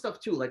stuff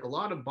too, like a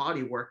lot of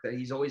body work that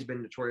he's always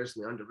been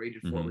notoriously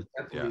underrated for was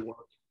definitely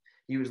working.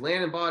 He was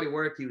landing body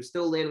work. He was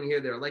still landing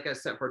here, there. Like I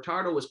said,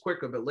 Hurtado was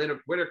quicker, but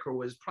Whitaker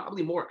was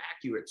probably more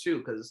accurate too,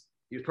 because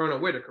he was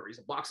Pernell Whitaker. He's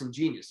a boxing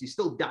genius. He's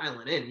still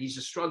dialing in. He's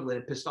just struggling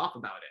and pissed off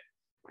about it.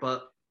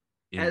 But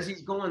as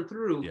he's going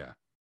through,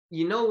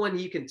 when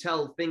you can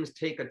tell things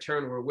take a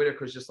turn where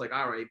Whitaker's just like,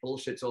 all right,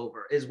 bullshit's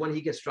over, is when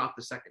he gets dropped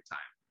the second time.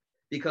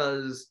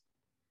 Because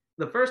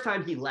the first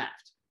time he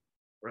laughed,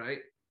 right?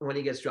 When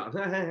he gets dropped,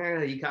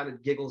 he kind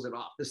of giggles it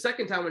off. The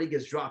second time when he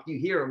gets dropped, you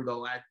hear him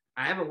go,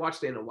 I haven't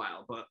watched it in a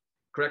while, but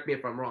correct me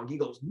if I'm wrong. He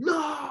goes,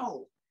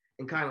 no,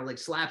 and kind of like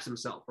slaps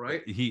himself,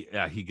 right? He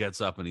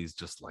gets up and he's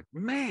just like,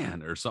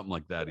 man, or something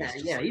like that.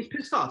 He's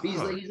pissed off.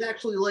 He's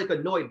actually like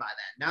annoyed by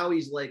that. Now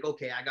he's like,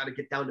 okay, I got to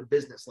get down to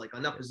business. Like,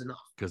 enough is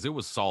enough. Because it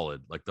was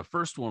solid. Like, the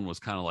first one was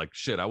kind of like,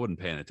 shit, I wasn't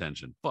paying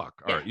attention.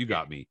 Fuck. All right, you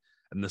got me.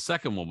 And the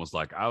second one was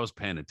like, I was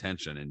paying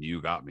attention and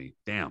you got me.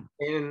 Damn.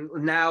 And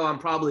now I'm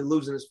probably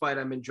losing this fight.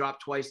 I've been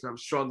dropped twice and I'm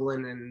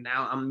struggling. And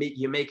now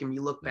you're making me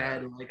look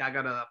bad. And like, I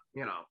gotta,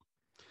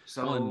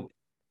 so. Well,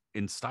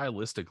 and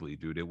stylistically,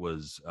 dude, it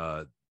was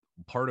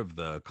part of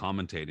the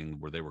commentating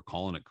where they were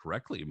calling it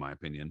correctly, in my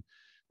opinion,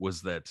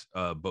 was that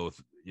both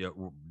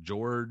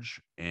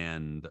George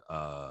and,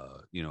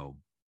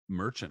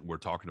 Merchant were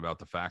talking about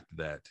the fact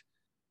that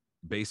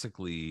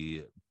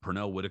basically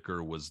Pernell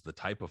Whitaker was the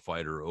type of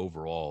fighter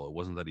overall. It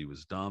wasn't that he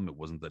was dumb. It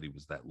wasn't that he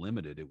was that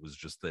limited. It was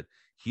just that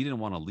he didn't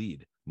want to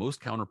lead. Most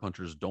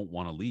counterpunchers don't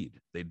want to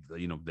lead. They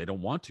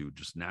don't want to.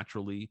 Just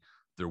naturally,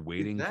 they're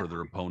waiting for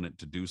their opponent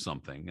to do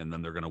something, and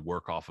then they're going to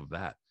work off of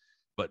that.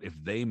 But if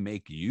they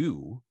make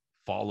you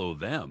follow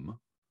them,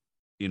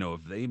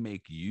 if they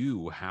make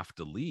you have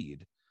to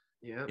lead,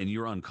 and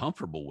you're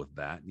uncomfortable with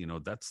that,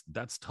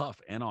 that's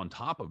tough. And on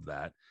top of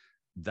that,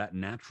 that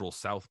natural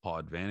southpaw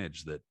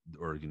advantage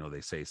they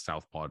say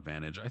southpaw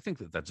advantage. I think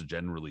that's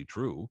generally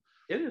true.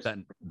 It is.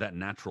 That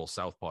natural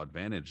southpaw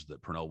advantage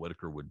that Pernell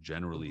Whitaker would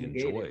generally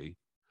enjoy.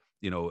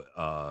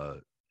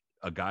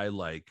 A guy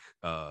like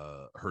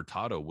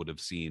Hurtado would have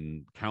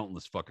seen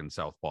countless fucking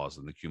southpaws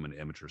in the human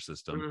amateur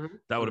system.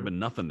 That would have been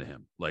nothing to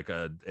him. Like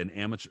an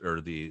amateur, or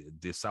the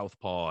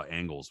southpaw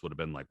angles would have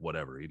been like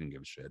whatever. He didn't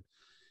give a shit.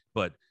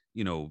 But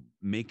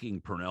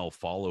making Pernell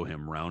follow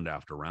him round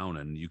after round,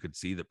 and you could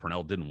see that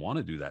Pernell didn't want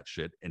to do that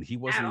shit, and he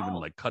wasn't even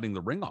like cutting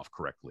the ring off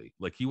correctly.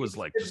 Like, he was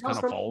like just kind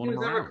of following him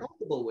around.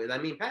 Comfortable with. I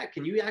mean, Pat,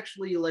 can you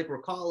actually like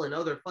recall in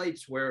other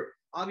fights where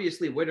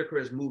obviously Whitaker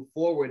has moved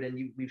forward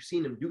and we've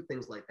seen him do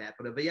things like that.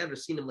 But have you ever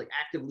seen him like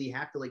actively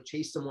have to like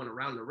chase someone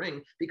around the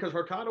ring? Because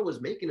Hurtado was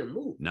making him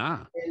move.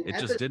 Nah, and it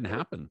just didn't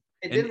happen.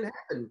 It didn't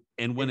happen.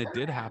 And when it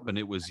did happen,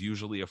 it was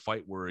usually a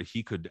fight where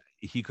he could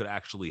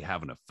actually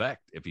have an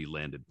effect if he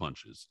landed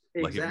punches.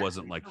 Exactly. Like it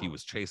wasn't like he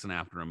was chasing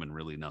after him and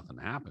really nothing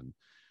happened.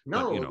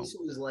 No, but, this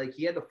was like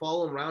he had to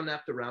follow him round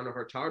after round. And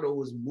Hurtado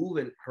was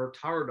moving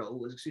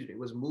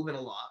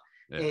a lot.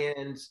 Yeah.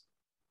 And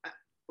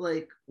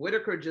like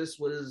Whitaker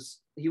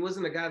he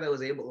wasn't a guy that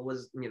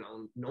was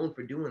known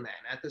for doing that.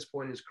 And at this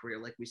point in his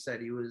career, like we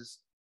said, he was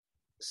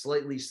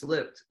slightly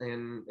slipped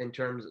in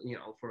terms,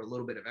 for a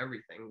little bit of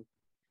everything.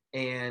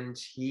 And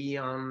he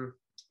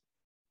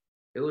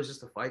it was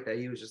just a fight that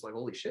he was just like,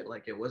 holy shit,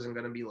 like it wasn't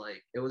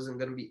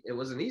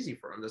easy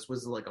for him. This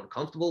was like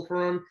uncomfortable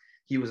for him.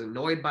 He was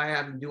annoyed by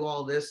having to do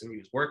all this, and he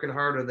was working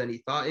harder than he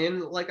thought.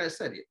 And like I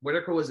said,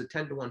 Whitaker was a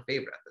 10-1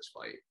 favorite at this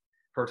fight.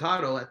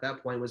 Hurtado at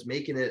that point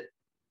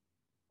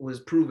was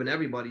proving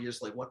everybody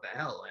just like, what the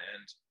hell?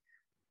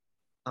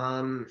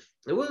 And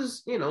it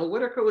was,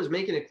 Whitaker was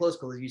making it close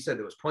because, as you said,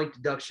 there was point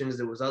deductions,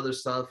 there was other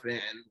stuff,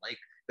 and like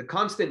the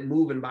constant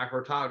moving by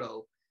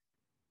Hurtado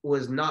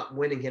was not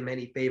winning him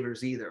any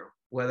favors either,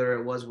 whether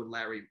it was with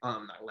not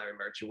Larry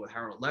Merchant, with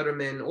Harold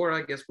Letterman, or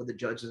I guess with the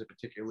judges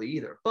particularly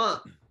either.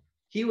 But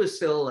he was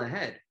still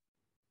ahead.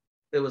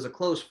 It was a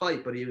close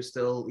fight, but he was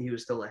still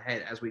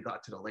ahead as we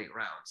got to the late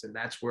rounds, and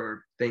that's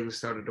where things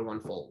started to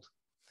unfold.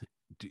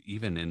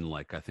 Even in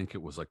like, I think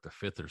it was like the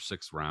 5th or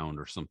 6th round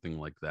or something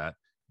like that,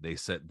 they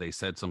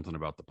said something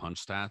about the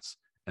punch stats,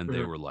 and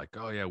they were like,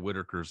 oh yeah,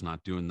 Whitaker's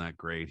not doing that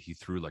great. He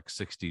threw like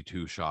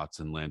 62 shots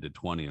and landed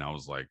 20. And I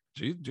was like,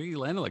 gee, he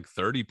landed like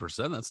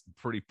 30%. That's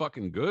pretty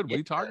fucking good. What are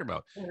you talking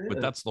about? But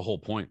that's the whole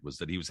point, was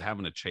that he was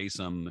having to chase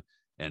him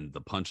and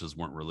the punches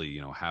weren't really,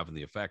 having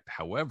the effect.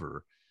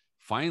 However,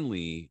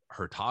 finally,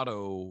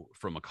 Hurtado,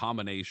 from a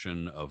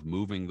combination of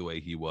moving the way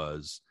he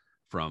was,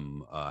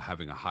 from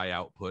having a high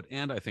output,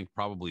 and I think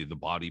probably the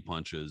body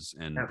punches,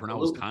 and Pernell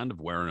was kind of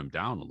wearing him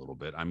down a little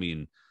bit. I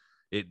mean,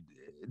 it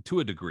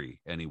to a degree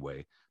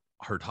anyway.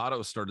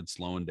 Hurtado started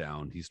slowing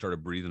down. He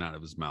started breathing out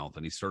of his mouth,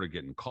 and he started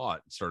getting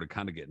caught, started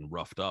kind of getting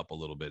roughed up a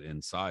little bit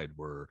inside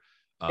where.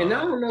 And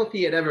I don't know if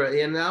he had ever,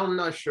 and I'm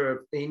not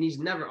sure, and he's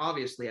never,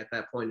 obviously at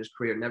that point in his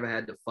career, never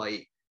had to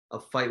fight a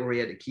fight where he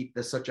had to keep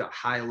such a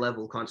high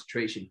level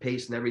concentration,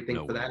 pace, and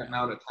everything for that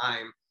amount of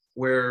time,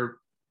 where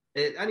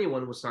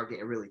anyone would start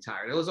getting really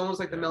tired. It was almost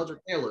like the Meldrick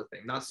Taylor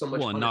thing, not so much.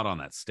 Well, and not on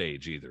that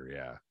stage either.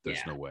 Yeah,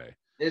 there's no way.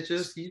 It's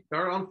just he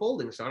started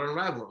unfolding, started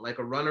unraveling, like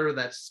a runner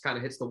that's kind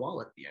of hits the wall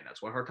at the end.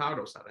 That's what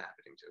Hurtado started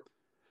happening to.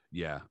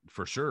 Yeah,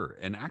 for sure.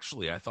 And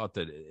actually, I thought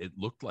that it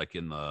looked like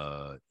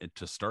to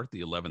start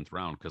the 11th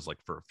round, because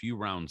like for a few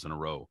rounds in a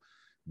row,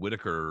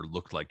 Whitaker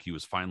looked like he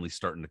was finally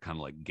starting to kind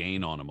of like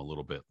gain on him a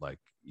little bit. Like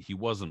he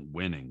wasn't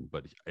winning,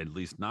 but at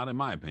least not in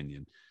my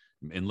opinion.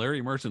 In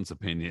Larry Merchant's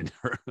opinion,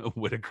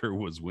 Whitaker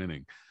was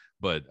winning.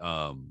 But,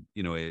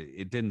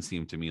 it didn't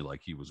seem to me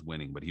like he was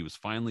winning, but he was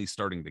finally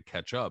starting to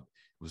catch up.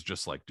 It was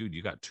just like, dude,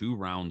 you got 2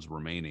 rounds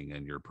remaining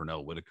and you're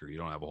Pernell Whitaker. You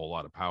don't have a whole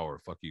lot of power.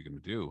 Fuck you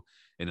going to do?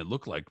 And it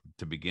looked like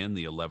to begin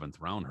the 11th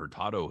round,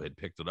 Hurtado had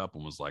picked it up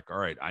and was like, all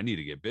right, I need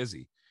to get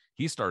busy.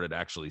 He started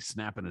actually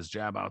snapping his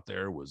jab out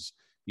there, was,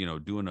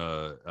 doing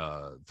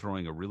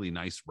throwing a really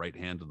nice right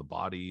hand to the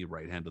body,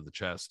 right hand to the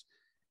chest.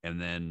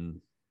 And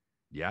then,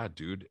 yeah,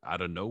 dude,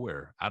 out of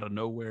nowhere,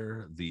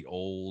 the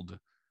old,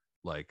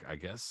 like, I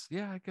guess,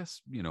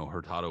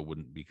 Hurtado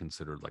wouldn't be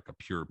considered like a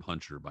pure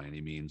puncher by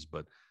any means,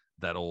 but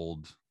that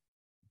old,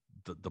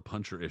 the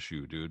puncher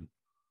issue, dude,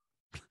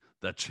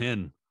 that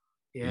chin,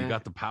 you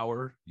got the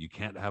power, you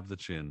can't have the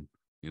chin,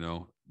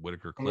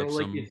 Whitaker clips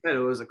him. Like you said, it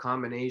was a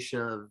combination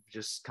of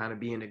just kind of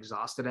being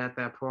exhausted at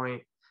that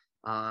point,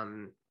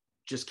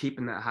 just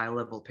keeping that high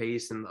level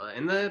pace, and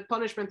the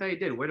punishment that he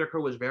did. Whitaker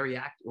was very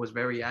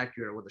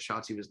accurate with the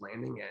shots he was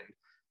landing, and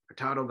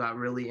Hurtado got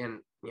really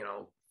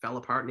fell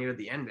apart near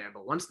the end there.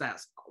 But once that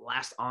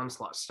last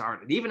onslaught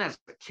started, even as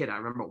a kid, I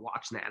remember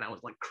watching that and I was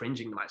like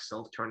cringing to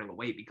myself, turning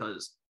away,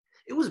 because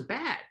it was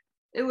bad.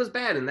 It was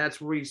bad. And that's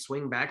where you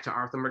swing back to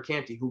Arthur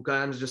Mercanti, who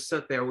kind of just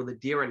sat there with a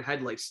deer in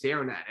headlights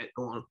staring at it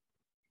going,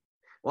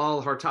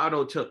 well,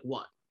 Hurtado took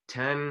what,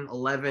 10,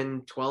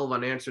 11, 12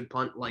 unanswered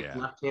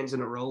left hands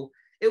in a row.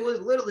 It was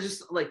literally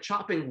just like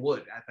chopping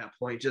wood at that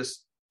point.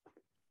 Just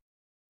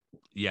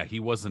he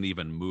wasn't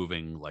even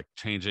moving, like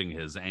changing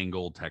his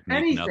angle, technique,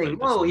 anything. Nothing.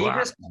 No, he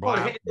just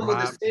hit him with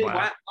the same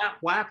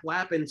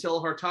whap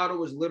until Hurtado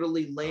was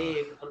literally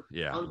laying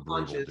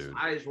unconscious, brutal,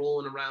 eyes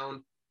rolling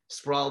around,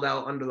 sprawled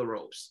out under the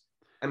ropes.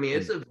 I mean,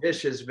 it's a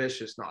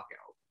vicious knockout.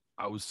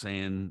 I was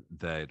saying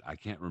that I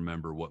can't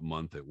remember what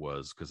month it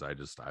was, because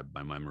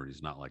my memory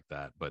is not like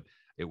that, but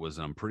it was,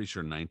 I'm pretty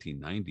sure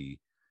 1990,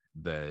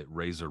 that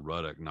Razor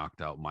Ruddock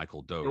knocked out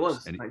Michael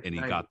Dokes, and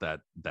he got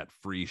that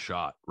free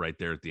shot right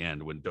there at the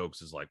end when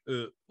Dokes is like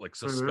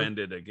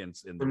suspended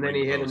against in the and ring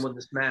then he post, hit him with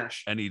the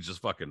smash, and he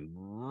just fucking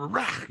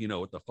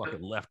with the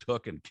fucking left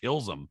hook and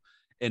kills him.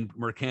 And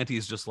Mercanti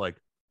is just like,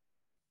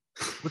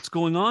 what's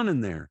going on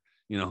in there?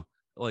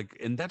 Like,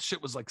 and that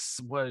shit was like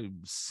what,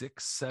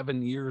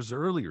 6-7 years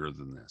earlier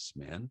than this,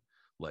 man.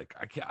 Like,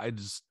 I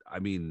just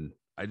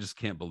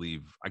can't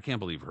believe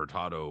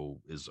Hurtado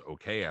is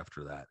okay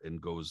after that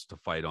and goes to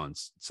fight on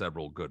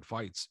several good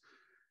fights.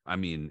 I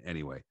mean,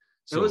 anyway,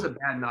 it was a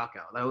bad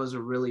knockout. That was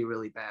a really,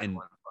 really bad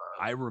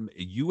one.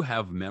 You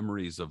have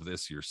memories of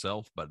this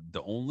yourself, but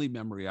the only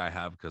memory I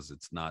have, because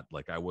it's not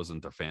like I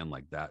wasn't a fan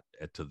like that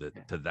to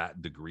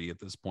that degree at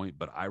this point,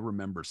 but I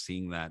remember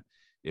seeing that.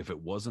 If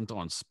it wasn't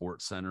on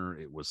Sports Center,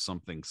 it was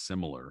something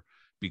similar,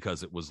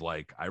 because it was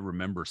like, I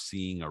remember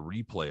seeing a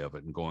replay of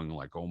it and going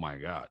like, oh my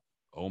God.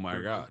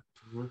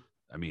 Mm-hmm.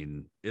 I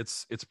mean,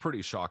 it's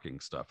pretty shocking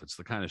stuff. It's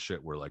the kind of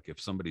shit where, like,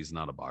 if somebody's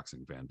not a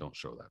boxing fan, don't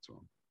show that to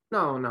them.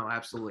 No,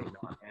 absolutely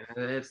not,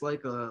 man. It's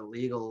like a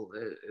legal,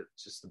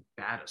 it's just a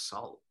bad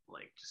assault.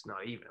 Like, just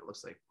not even. It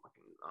looks like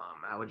fucking,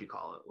 how would you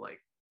call it? Like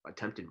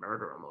attempted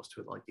murder almost,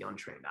 with like the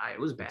untrained eye. It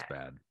was bad. It's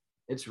bad.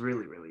 It's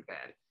really, really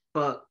bad.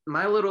 But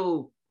my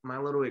little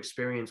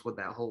experience with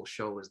that whole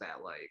show was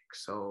that, like,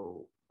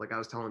 so like I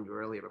was telling you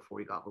earlier before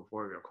we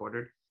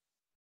recorded,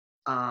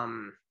 I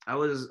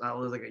was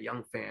like a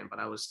young fan, but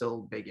I was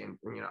still big in,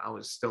 I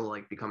was still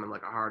like becoming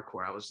like a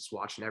hardcore. I was just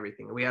watching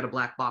everything, and we had a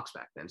black box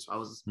back then, so I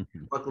was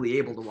luckily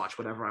able to watch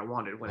whatever I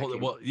wanted.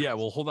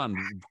 Hold on.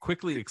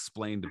 Quickly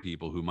explain to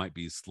people who might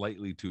be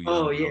slightly too young.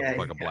 Oh to know yeah,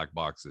 what a black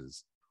box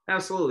is.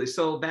 Absolutely.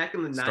 So back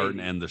in the 90s, start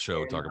and end the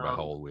show, talk about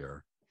how old we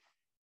are.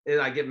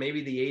 I get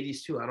maybe the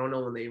 80s too. I don't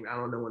know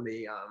when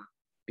they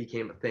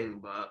became a thing,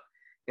 but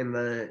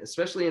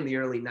especially in the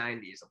early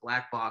 90s, a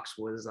black box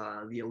was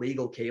the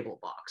illegal cable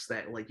box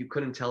that, like, you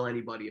couldn't tell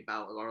anybody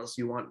about, or else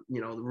the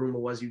rumor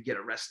was you'd get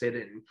arrested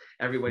and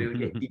everybody would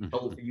get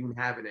told for you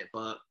having it.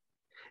 But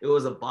it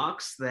was a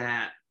box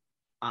that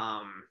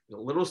a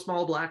little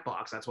small black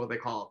box, that's what they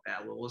call it,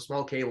 that little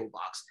small cable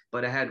box,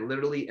 but it had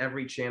literally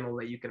every channel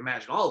that you can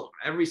imagine, all of them,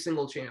 every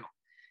single channel.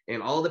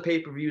 And all the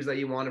pay-per-views that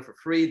you wanted for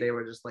free, they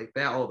were just like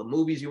that. All the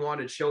movies you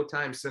wanted,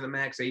 Showtime,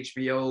 Cinemax,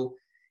 HBO,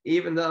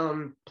 even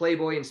the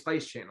Playboy and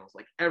Spice channels,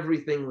 like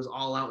everything was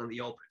all out in the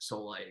open.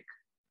 So like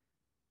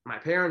my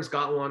parents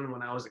got one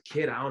when I was a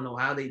kid. I don't know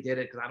how they did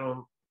it,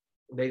 because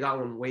they got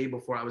one way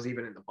before I was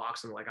even into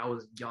boxing. Like, I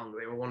was young.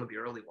 They were one of the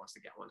early ones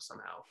to get one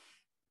somehow.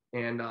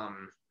 And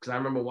because I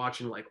remember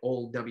watching like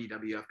old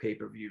WWF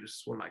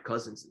pay-per-views with my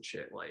cousins and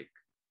shit, like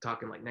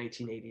talking like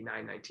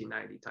 1989,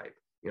 1990 type,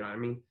 you know what I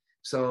mean?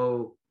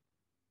 So,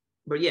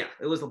 but yeah,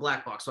 it was the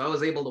black box. So I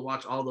was able to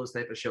watch all those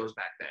type of shows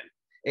back then.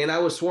 And I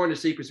was sworn to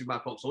secrecy by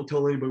folks. Don't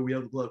tell anybody we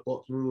have the black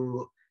box.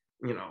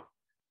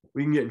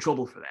 We can get in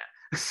trouble for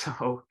that.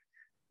 So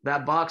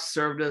that box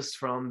served us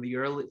from the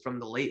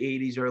late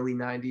 80s, early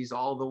 90s,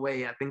 all the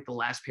way. I think the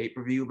last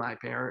pay-per-view my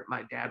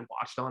dad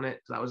watched on it,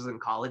 because I was in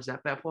college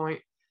at that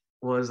point,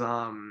 was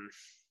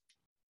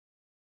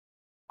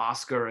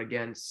Oscar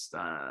against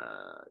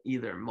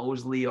either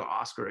Mosley or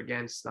Oscar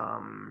against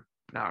Howard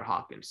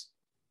Hopkins.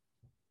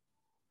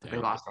 I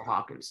think Oscar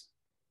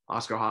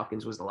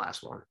Hopkins was the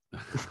last one.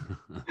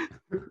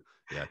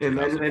 Yeah, and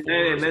then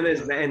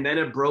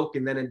it broke,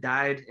 and then it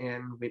died,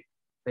 and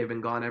they've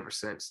been gone ever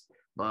since.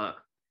 But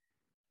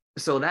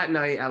so that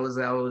night I was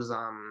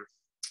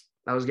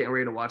getting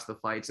ready to watch the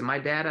fights, and my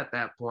dad at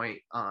that point,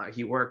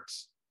 he worked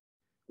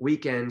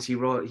weekends. He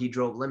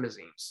drove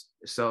limousines,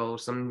 so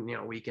some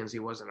weekends he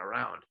wasn't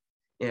around.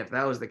 And if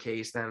that was the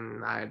case,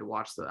 then I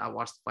watched the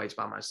fights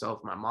by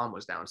myself. My mom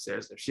was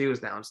downstairs. If she was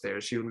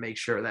downstairs, she would make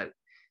sure that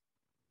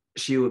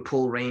she would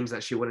pull reins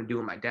that she wouldn't do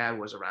when my dad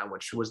was around,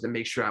 which was to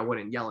make sure I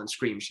wouldn't yell and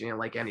scream. She didn't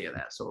like any of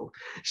that. So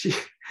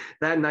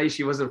that night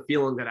she wasn't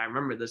feeling good. I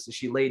remember this, and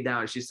she laid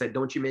down and she said,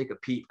 "Don't you make a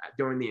peep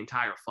during the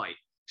entire fight."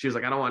 She was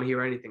like, "I don't want to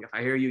hear anything. If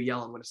I hear you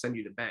yell, I'm going to send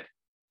you to bed."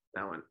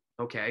 And I went,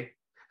 "Okay."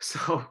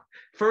 So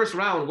first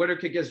round,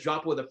 Whitaker gets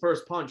dropped with the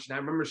first punch. And I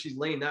remember she's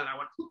laying down. And I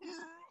went,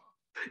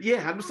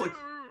 yeah, I'm just like,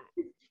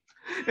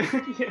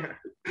 yeah.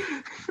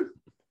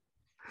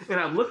 And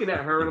I'm looking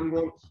at her and I'm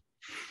going,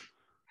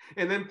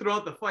 and then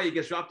throughout the fight, he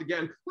gets dropped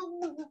again.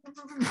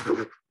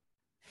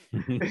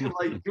 And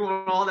like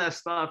doing all that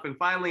stuff. And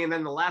finally, and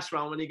then the last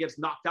round when he gets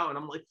knocked out, and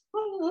I'm like,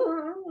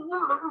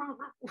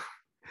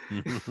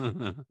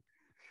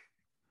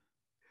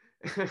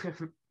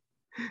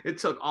 it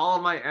took all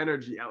of my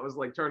energy. I was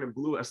like turning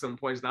blue at some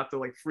points, not to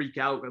like freak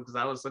out, because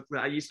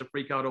I used to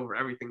freak out over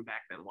everything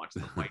back then,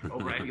 watching the fight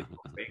over any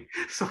little thing.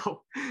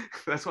 So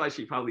that's why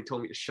she probably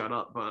told me to shut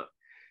up. But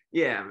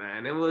yeah,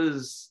 man, it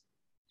was,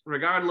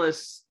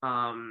 regardless,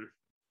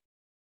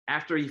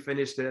 after he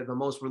finished it, the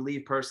most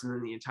relieved person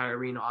in the entire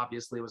arena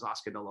obviously was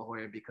Oscar De La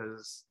Hoya,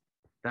 because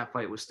that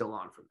fight was still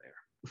on from there.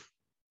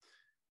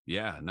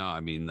 Yeah, no,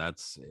 I mean,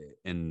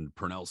 and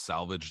Pernell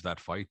salvaged that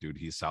fight, dude.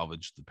 He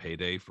salvaged the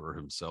payday for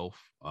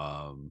himself.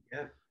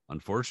 Yeah.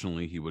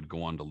 Unfortunately, he would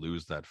go on to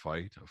lose that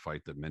fight, a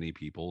fight that many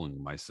people, and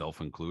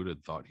myself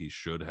included, thought he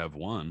should have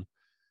won.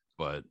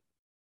 But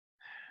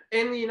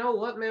and you know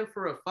what, man,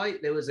 for a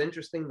fight, it was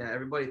interesting that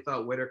everybody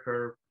thought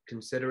Whitaker,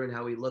 considering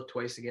how he looked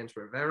twice against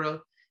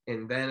Rivera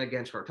and then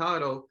against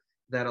Hurtado,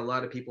 that a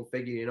lot of people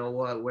figure, you know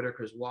what,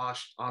 Whitaker's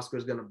washed.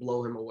 Oscar's going to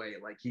blow him away.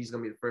 Like, he's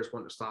going to be the first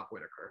one to stop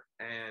Whitaker.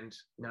 And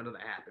none of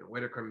that happened.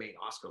 Whitaker made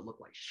Oscar look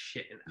like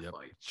shit in that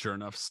fight. Sure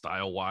enough,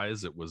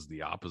 style-wise, it was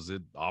the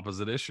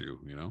opposite issue,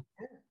 you know?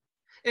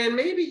 Yeah. And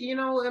maybe, you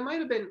know, it might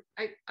have been,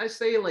 I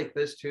say it like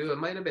this too, it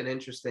might have been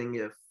interesting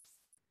if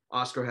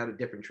Oscar had a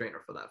different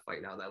trainer for that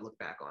fight now that I look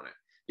back on it.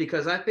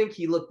 Because I think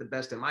he looked the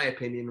best, in my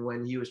opinion,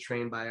 when he was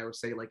trained by, I would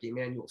say, like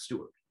Emmanuel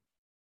Stewart.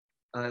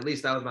 At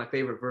least that was my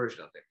favorite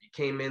version of it. He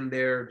came in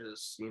there,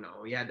 just, you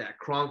know, he had that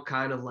Kronk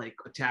kind of like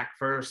attack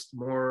first,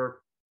 more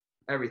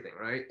everything,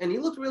 right? And he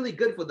looked really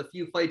good for the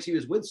few fights he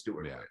was with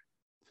Stewart.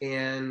 Yeah.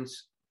 And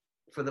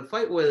for the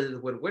fight with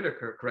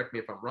Whitaker, correct me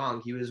if I'm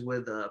wrong, he was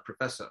with the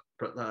professor,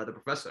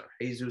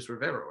 Jesus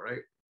Rivero,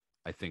 right?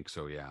 I think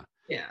so, yeah.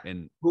 Yeah,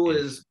 and who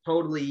is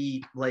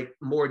totally like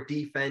more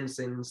defense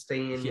and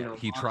staying. Yeah, you know,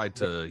 he tried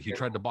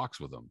to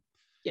box with him.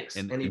 Yes,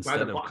 and he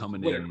instead of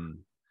coming in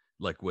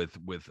like with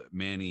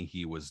Manny,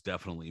 he was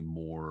definitely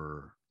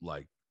more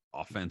like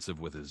offensive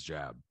with his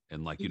jab,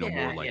 and like, you know,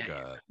 more like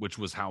which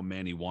was how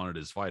Manny wanted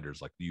his fighters,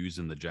 like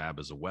using the jab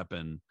as a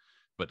weapon,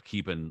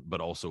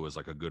 but also as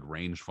like a good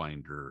range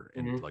finder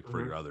and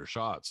for your other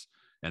shots.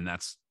 And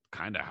that's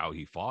kind of how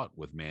he fought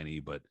with Manny.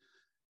 But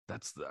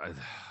that's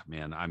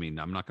man, I mean,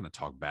 I'm not going to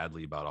talk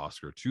badly about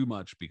Oscar too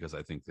much because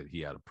I think that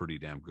he had a pretty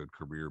damn good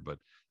career, but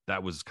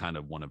that was kind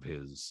of one of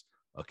his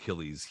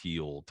Achilles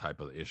heel type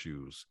of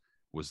issues,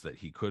 was that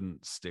he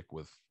couldn't stick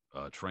with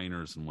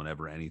trainers, and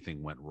whenever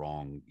anything went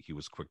wrong, he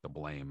was quick to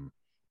blame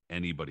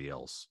anybody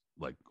else.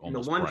 Like,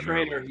 almost the one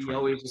trainer he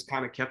always just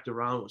kind of kept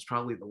around was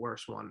probably the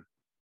worst one.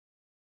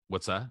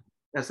 What's that?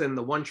 That's in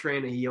the one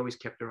trainer he always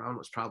kept around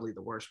was probably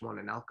the worst one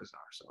in Alcazar.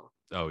 So.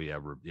 Oh yeah,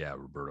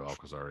 Roberto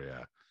Alcazar.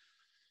 Yeah.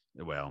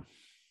 Well,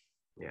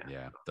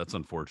 yeah, that's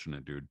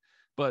unfortunate, dude.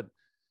 But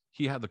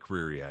he had the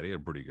career he had. He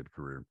had a pretty good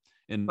career.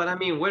 But I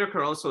mean,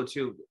 Whitaker also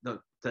too. To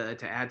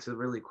add to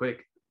really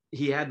quick,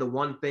 he had the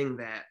one thing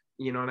that,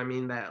 you know what I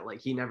mean, that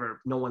like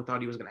no one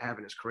thought he was going to have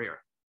in his career,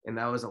 and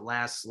that was a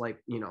last, like,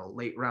 you know,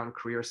 late round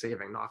career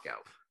saving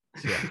knockout.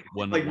 Yeah,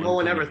 no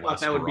one ever thought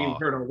that would be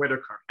heard on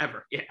Whitaker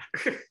ever. Yeah.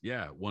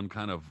 Yeah, one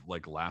kind of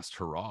like last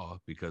hurrah,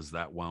 because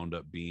that wound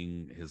up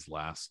being his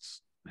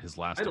last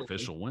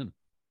official win.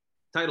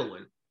 Title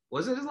win.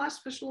 Was it his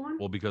last official one?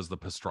 Well, because the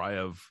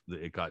Pastrayev,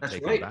 it got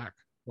taken back.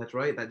 That's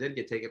right. That did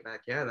get taken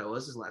back. Yeah, that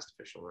was his last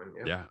official one.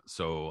 Yeah.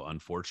 So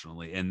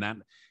unfortunately, and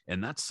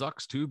that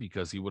sucks too,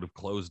 because he would have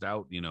closed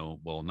out, you know,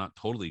 well, not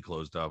totally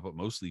closed out, but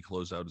mostly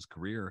closed out his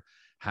career,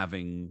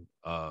 having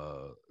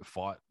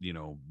fought, you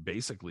know,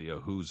 basically a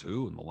who's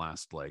who in the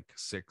last like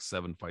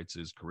 6-7 fights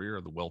of his career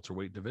of the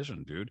welterweight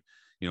division, dude.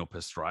 You know,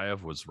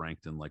 Pastrayev was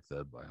ranked in like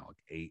the like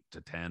 8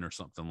 to 10 or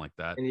something like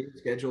that. And he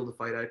scheduled to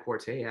fight at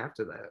Corte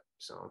after that.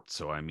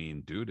 So I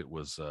mean, dude, it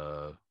was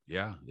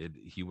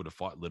he would have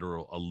fought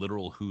a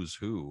literal who's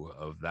who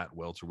of that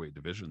welterweight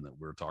division that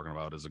we're talking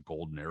about as a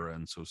golden era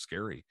and so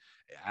scary,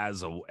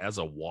 as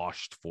a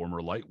washed former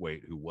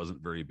lightweight who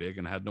wasn't very big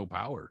and had no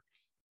power,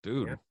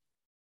 dude. Yeah.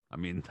 I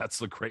mean, that's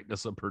the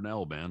greatness of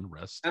Pernell, man.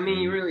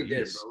 He really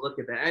did, bro. Look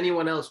at that.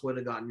 Anyone else would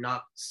have got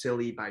knocked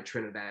silly by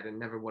Trinidad and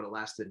never would have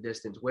lasted the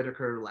distance.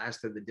 Whitaker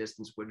lasted the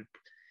distance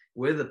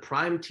with a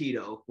prime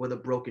Tito with a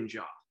broken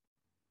jaw.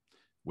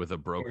 With a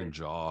broken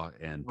jaw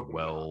and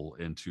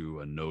into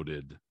a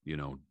noted, you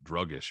know,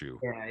 drug issue.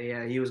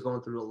 Yeah. He was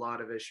going through a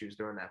lot of issues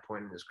during that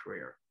point in his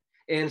career.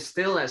 And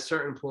still at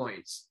certain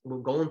points,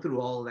 going through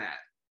all that,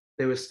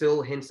 there was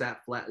still hints at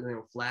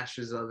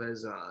flashes of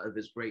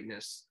his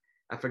greatness.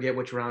 I forget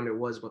which round it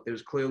was, but there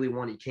was clearly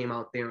one. He came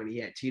out there and he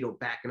had Tito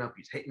backing up.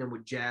 He's hitting him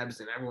with jabs,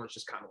 and everyone's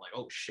just kind of like,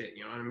 oh, shit.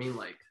 You know what I mean?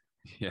 Like,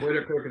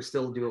 Whitaker could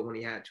still do it when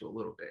he had to a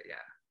little bit. Yeah.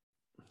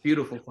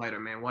 Beautiful fighter,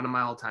 man. One of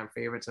my all-time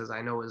favorites, as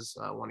I know is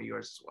one of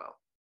yours as well.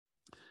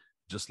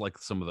 Just like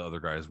some of the other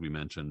guys we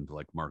mentioned,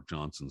 like Mark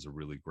Johnson's a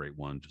really great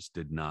one, just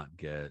did not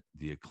get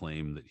the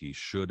acclaim that he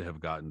should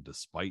have gotten,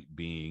 despite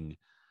being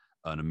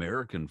an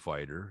American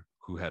fighter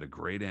who had a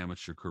great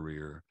amateur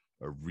career,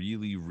 a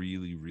really,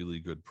 really,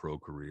 really good pro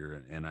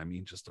career. And I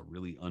mean, just a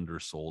really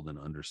undersold and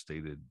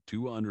understated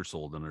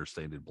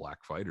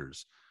black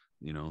fighters,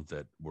 you know,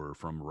 that were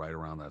from right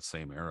around that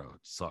same era. It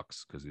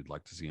sucks because you'd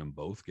like to see them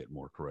both get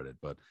more credit.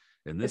 But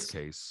in this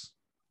case,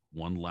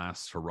 one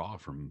last hurrah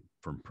from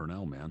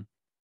Pernell, man.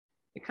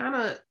 It kind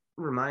of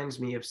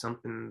reminds me of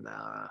something,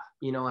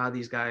 you know, how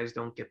these guys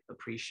don't get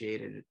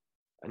appreciated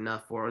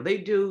enough, or they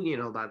do, you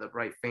know, by the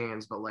right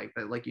fans, but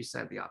like you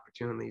said, the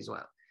opportunities,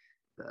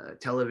 the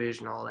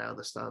television, all that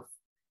other stuff.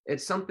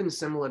 It's something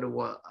similar to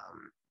what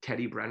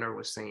Teddy Brenner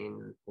was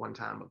saying one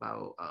time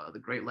about the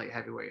great light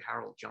heavyweight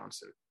Harold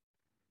Johnson.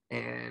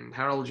 And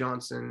Harold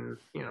Johnson,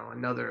 you know,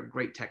 another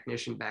great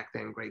technician back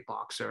then, great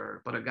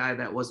boxer, but a guy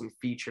that wasn't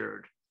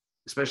featured,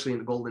 especially in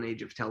the golden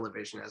age of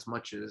television, as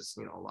much as,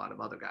 you know, a lot of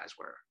other guys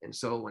were. And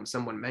so when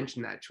someone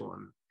mentioned that to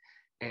him,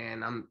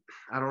 and I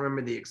don't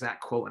remember the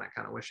exact quote, and I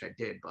kind of wish I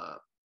did, but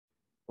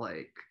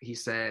like he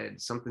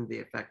said something to the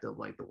effect of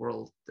like, the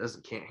world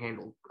can't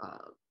handle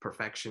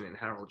perfection, and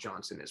Harold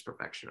Johnson is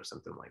perfection, or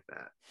something like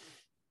that.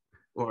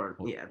 or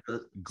Well,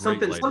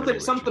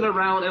 something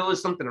around. It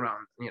was something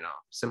around,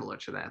 similar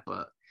to that.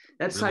 But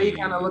that's really, how you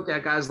kind of look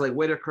at guys like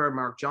Whitaker,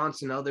 Mark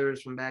Johnson,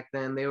 others from back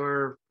then. They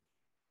were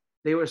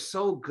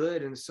so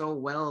good and so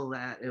well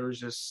that it was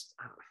just,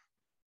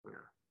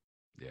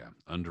 yeah,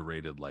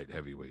 underrated light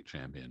heavyweight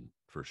champion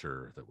for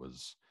sure. That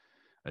was,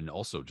 and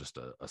also just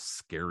a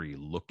scary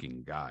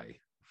looking guy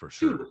for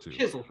sure. Dude, too.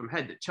 Chisel from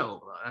head to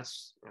toe.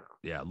 That's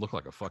yeah, looked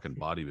like a fucking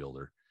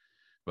bodybuilder.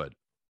 But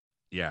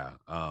yeah,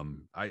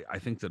 I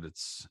think that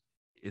it's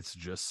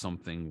just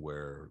something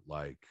where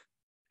like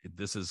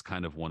this is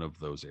kind of one of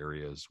those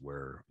areas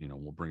where,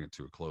 we'll bring it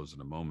to a close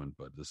in a moment,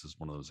 but this is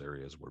one of those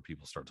areas where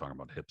people start talking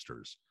about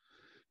hipsters,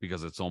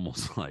 because it's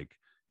almost like,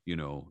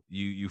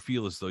 you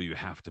feel as though you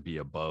have to be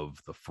above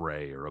the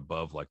fray or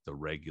above like the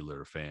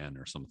regular fan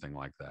or something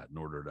like that in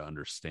order to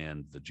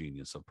understand the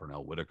genius of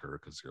Pernell Whitaker,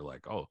 because you're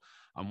like, oh,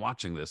 I'm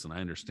watching this and I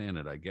understand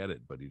it, I get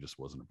it, but he just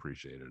wasn't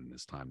appreciated in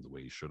his time the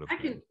way he should have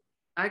been.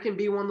 I can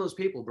be one of those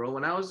people, bro.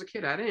 When I was a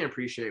kid, I didn't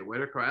appreciate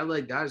Whitaker. I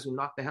like guys who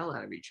knock the hell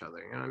out of each other.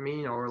 You know what I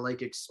mean? Or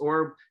like,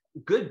 or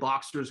good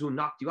boxers who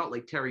knocked you out,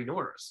 like Terry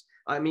Norris.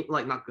 I mean,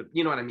 like not good.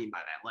 You know what I mean by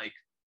that? Like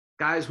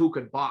guys who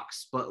could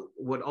box, but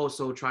would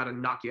also try to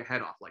knock your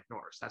head off like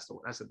Norris. That's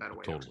a better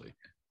way. Totally.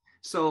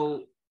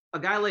 So a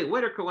guy like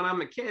Whitaker, when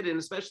I'm a kid, and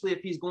especially if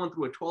he's going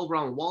through a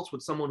 12-round waltz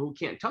with someone who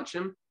can't touch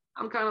him,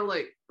 I'm kind of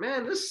like,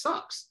 man, this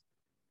sucks.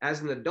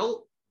 As an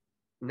adult,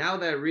 now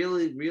that I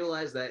really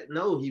realize that,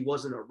 no, he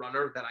wasn't a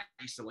runner that I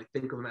used to like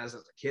think of him as a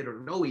kid, or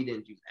no, he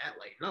didn't do that.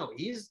 Like, no,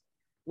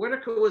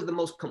 Whitaker was the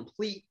most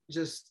complete.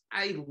 Just,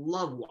 I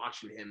love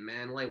watching him,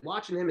 man. Like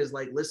watching him is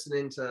like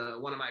listening to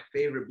one of my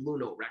favorite Blue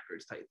Note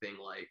records type thing.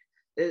 Like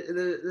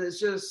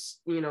it's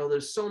just,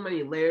 there's so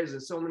many layers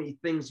and so many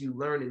things you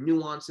learn and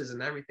nuances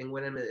and everything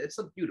with him. It's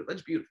beautiful,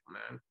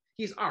 man.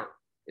 He's art.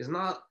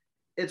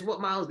 It's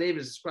what Miles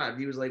Davis described.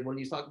 He was like, when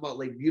you talk about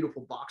like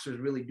beautiful boxers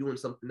really doing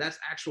something, that's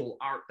actual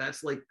art.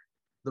 That's like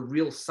the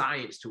real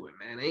science to it,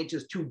 man. It ain't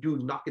just two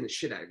dudes knocking the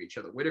shit out of each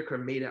other. Whitaker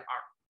made it art.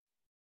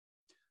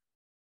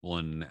 Well,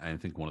 and I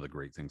think one of the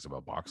great things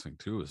about boxing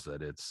too is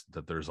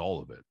that there's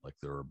all of it. Like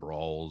there are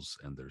brawls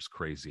and there's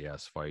crazy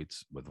ass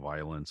fights with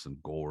violence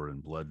and gore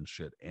and blood and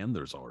shit, and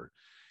there's art.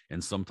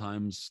 And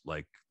sometimes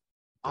like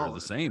they're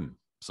the same.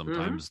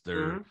 Sometimes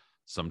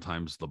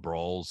sometimes the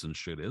brawls and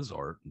shit is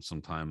art, and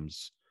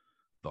sometimes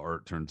the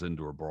art turns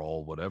into a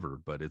brawl, whatever,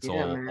 but it's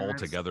all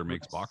together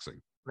makes boxing.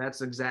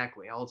 That's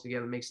exactly, all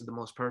together makes it the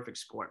most perfect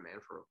sport, man,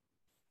 for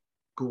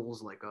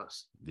ghouls like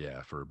us.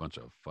 Yeah, for a bunch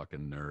of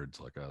fucking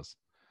nerds like us.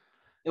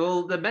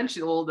 Well, the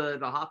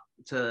hop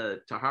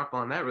to harp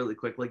on that really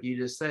quick, like you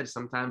just said,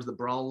 sometimes the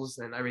brawls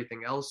and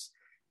everything else,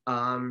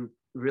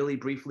 really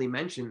briefly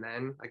mentioned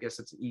then, I guess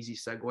it's an easy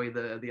segue.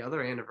 The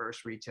other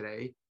anniversary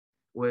today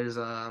was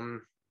one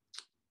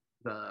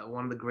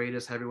of the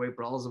greatest heavyweight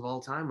brawls of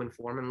all time, when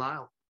Foreman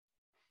Lyle.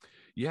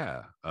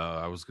 Yeah,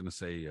 I was gonna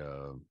say,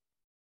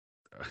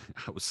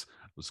 I was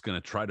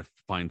gonna try to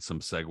find some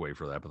segue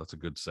for that, but that's a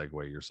good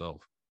segue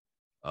yourself.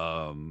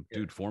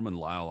 Dude, Foreman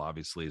Lyle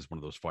obviously is one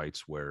of those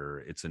fights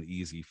where it's an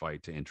easy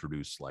fight to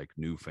introduce like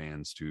new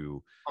fans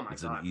to.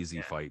 An easy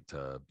fight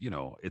to,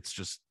 it's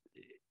just,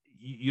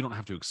 you don't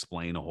have to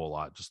explain a whole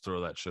lot. Just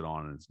throw that shit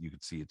on and you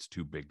can see it's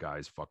two big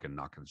guys fucking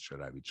knocking the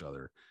shit out of each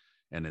other,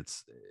 and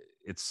it's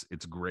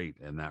great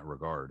in that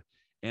regard.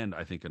 And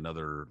I think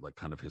another like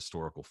kind of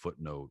historical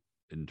footnote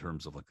in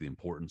terms of like the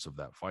importance of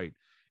that fight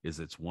is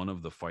it's one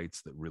of the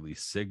fights that really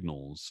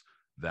signals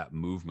that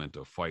movement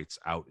of fights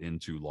out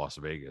into Las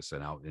Vegas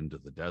and out into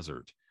the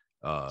desert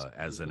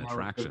as an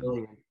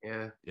attraction.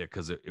 Yeah,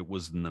 because it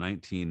was in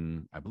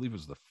I believe it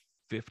was the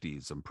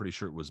 50s. I'm pretty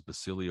sure it was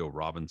Basilio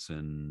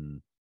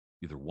Robinson,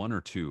 either one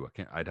or two.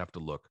 I'd have to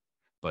look,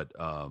 but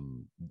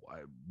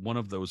one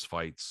of those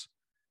fights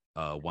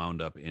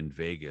wound up in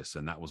Vegas,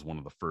 and that was one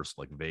of the first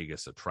like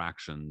Vegas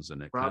attractions,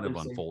 and it kind of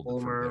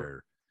unfolded from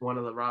there. One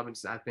of the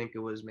Robinson, I think it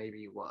was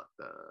maybe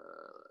the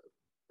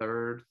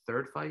third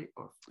fight.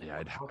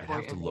 I'd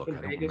have to look.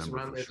 I don't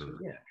remember for sure.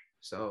 Yeah,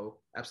 so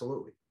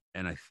absolutely.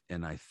 And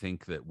I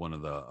think that one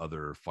of the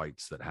other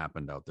fights that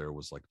happened out there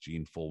was like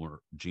Gene Fulmer,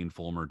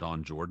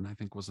 Don Jordan, I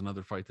think was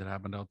another fight that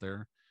happened out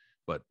there.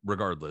 But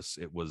regardless,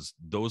 that was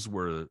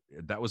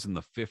in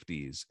the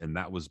 50s, and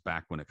that was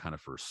back when it kind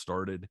of first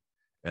started.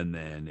 And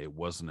then it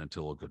wasn't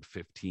until a good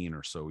 15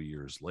 or so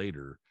years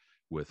later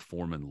with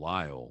Foreman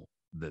Lyle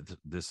that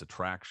this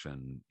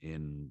attraction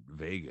in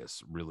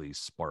Vegas really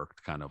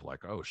sparked kind of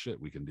like, oh shit,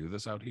 we can do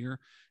this out here.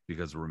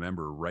 Because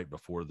remember, right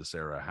before this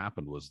era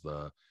happened was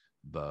the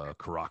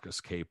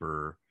Caracas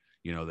Caper.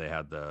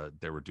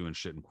 They were doing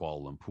shit in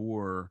Kuala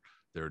Lumpur.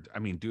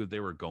 They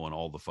were going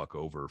all the fuck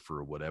over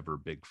for whatever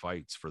big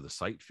fights for the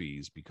site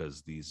fees,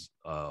 because these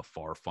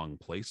far-flung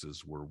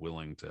places were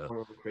willing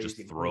to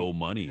just throw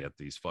money at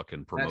these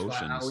fucking promotions.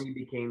 That's why Ali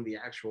became the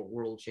actual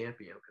world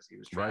champion, because he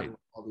was traveling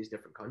all these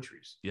different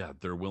countries. Yeah,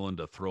 they're willing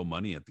to throw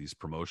money at these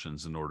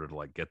promotions in order to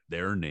like get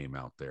their name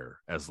out there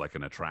as like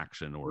an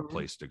attraction or a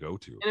place to go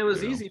to. And it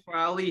was easy for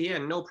Ali. He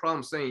had no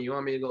problem saying, "You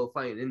want me to go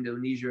fight in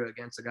Indonesia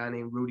against a guy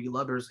named Rudy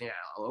Lubbers?" Yeah,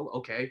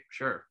 okay,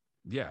 sure.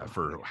 Yeah,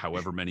 for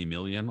however many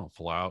million, I'll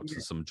fly out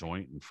to some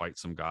joint and fight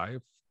some guy.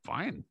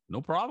 Fine,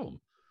 no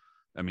problem.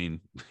 I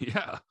mean,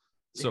 yeah.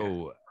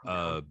 So,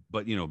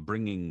 but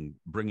bringing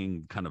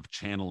kind of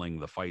channeling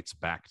the fights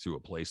back to a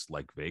place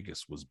like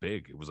Vegas was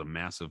big. It was a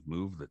massive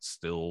move that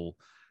still,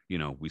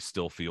 we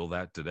still feel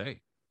that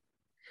today.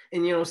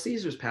 And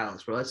Caesar's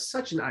Palace, bro, it's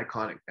such an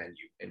iconic venue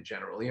in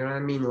general. You know what I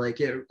mean? Like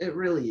it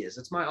really is.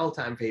 It's my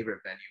all-time favorite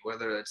venue.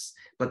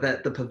 But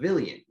that the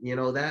pavilion,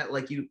 that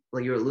like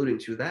you're alluding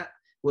to, that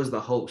was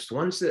the host.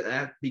 Once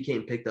that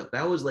became picked up,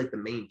 that was like the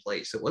main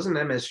place. It wasn't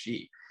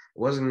MSG. It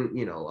wasn't,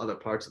 other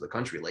parts of the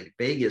country. Like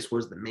Vegas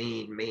was the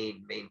main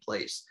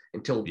place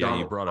until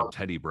you brought up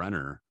Teddy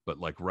Brenner, but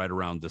like right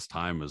around this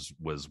time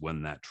was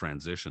when that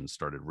transition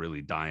started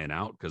really dying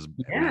out because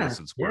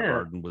Madison Square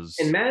Garden was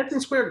in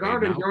Madison Square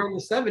Garden during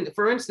the 70s.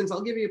 For instance,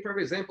 I'll give you a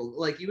perfect example.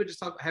 Like you would just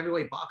talk about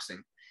heavyweight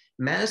boxing.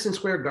 Madison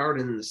Square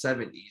Garden in the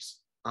 70s,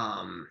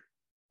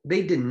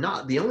 they did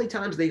not. The only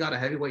times they got a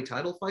heavyweight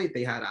title fight,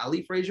 they had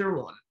Ali Frazier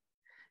one,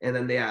 and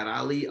then they had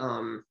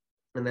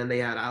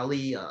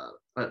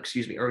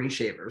Ernie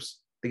Shavers.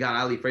 They got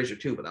Ali Frazier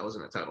too, but that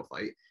wasn't a title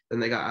fight. Then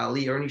they got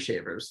Ali, Ernie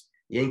Shavers.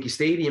 Yankee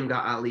Stadium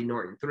got Ali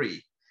Norton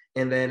 3.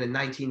 And then in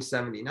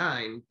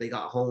 1979, they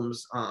got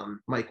Holmes,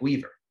 Mike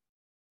Weaver.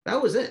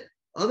 That was it.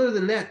 Other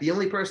than that, the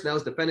only person that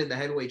was defending the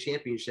heavyweight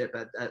championship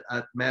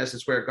at Madison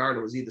Square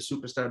Garden was either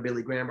superstar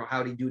Billy Graham or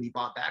Howdy Doody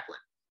Bob Backlund.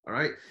 All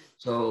right.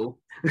 So,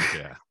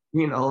 yeah,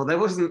 that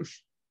wasn't.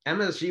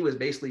 MSG was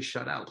basically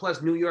shut out.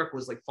 Plus, New York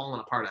was like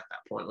falling apart at that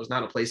point. It was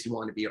not a place you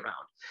wanted to be around.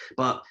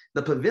 But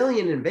the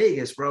pavilion in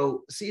Vegas,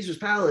 bro, Caesar's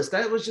Palace,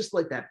 that was just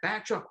like that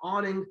backdrop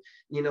awning.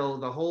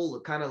 The whole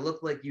kind of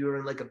looked like you were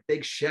in like a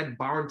big shed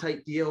barn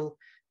type deal.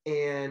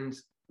 And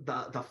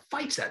the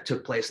fights that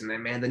took place in there,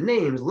 man, the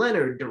names,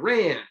 Leonard,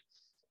 Duran,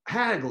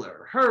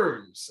 Hagler,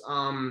 Hearns,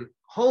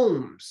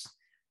 Holmes,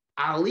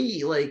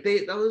 Ali, like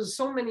that was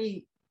so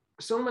many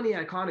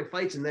iconic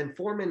fights. And then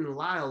Foreman and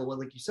Lyle, well,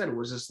 like you said, it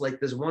was just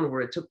like this one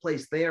where it took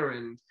place there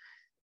and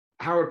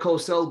Howard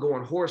Cosell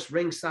going horse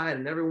ringside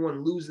and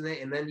everyone losing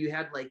it. And then you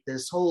had like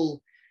this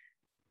whole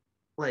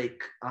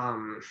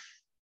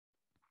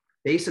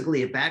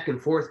basically a back and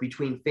forth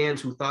between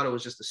fans who thought it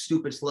was just a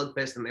stupid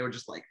slugfest and they were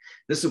just like,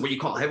 this is what you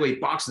call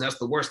heavyweight boxing. That's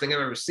the worst thing I've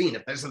ever seen.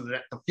 If this is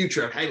the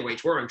future of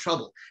heavyweights, we're in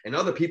trouble. And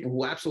other people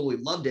who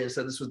absolutely loved it and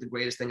said this was the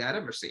greatest thing I'd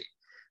ever seen.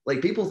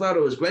 Like people thought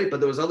it was great, but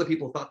there was other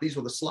people who thought these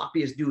were the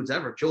sloppiest dudes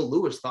ever. Joe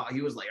Louis thought,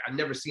 he was like, I've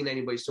never seen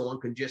anybody so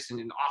uncongested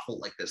and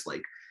awful like this.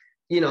 Like,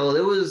 it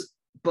was,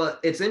 but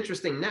it's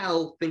interesting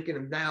now, thinking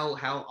of now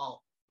how,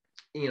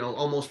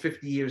 almost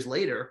 50 years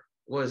later,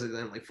 what is it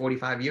then, like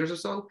 45 years or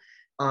so?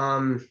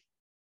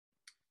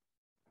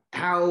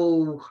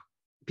 How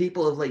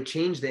people have like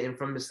changed it. And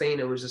from saying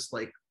it was just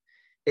like,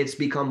 it's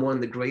become one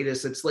of the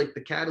greatest, it's like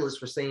the catalyst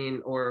for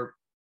saying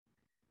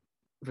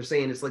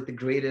it's like the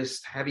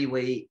greatest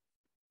heavyweight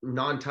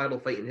non-title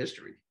fight in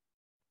history,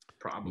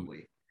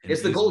 probably. And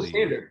it's the gold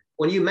standard.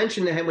 When you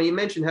mention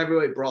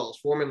heavyweight brawls,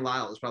 Foreman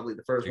Lyle is probably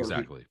the first one.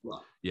 Exactly.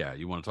 Yeah,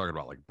 you want to talk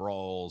about like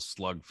brawls,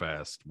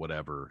 slugfest,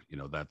 whatever.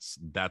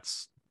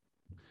 That's.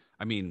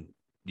 I mean,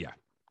 yeah,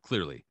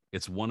 clearly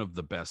it's one of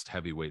the best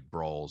heavyweight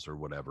brawls or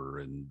whatever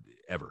and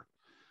ever.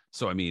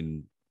 So I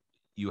mean,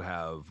 you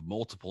have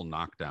multiple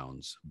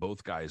knockdowns,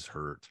 both guys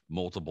hurt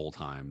multiple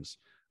times.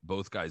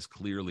 Both guys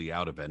clearly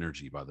out of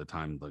energy by the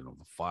time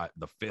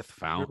the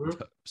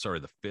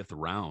fifth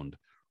round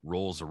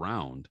rolls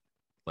around.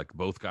 Like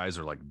both guys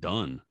are like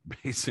done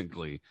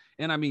basically.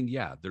 And I mean,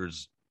 yeah,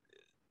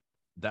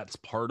 that's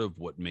part of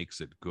what makes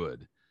it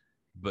good.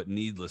 But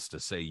needless to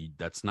say,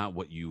 that's not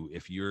what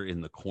if you're in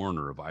the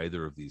corner of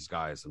either of these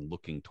guys and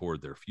looking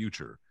toward their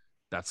future,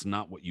 that's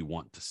not what you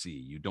want to see.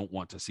 You don't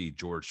want to see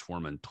George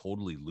Foreman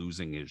totally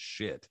losing his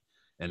shit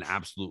and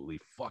absolutely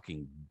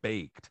fucking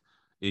baked,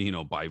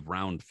 by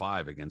round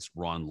 5 against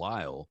Ron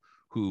Lyle,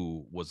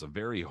 who was a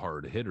very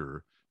hard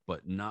hitter,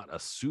 but not a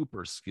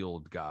super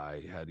skilled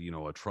guy, had,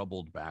 a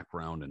troubled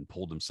background and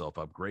pulled himself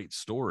up. Great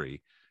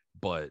story,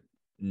 but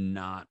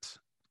not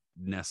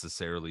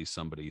necessarily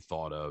somebody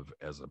thought of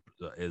as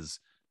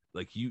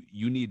like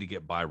you need to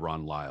get by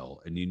Ron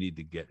Lyle, and you need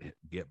to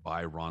get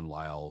by Ron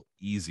Lyle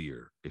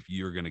easier if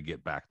you're going to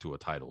get back to a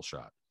title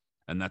shot.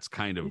 And that's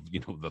kind of,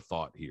 the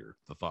thought here,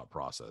 the thought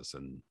process.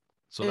 And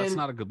so that's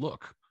not a good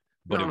look.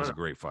 But it was a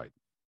great fight.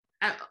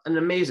 An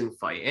amazing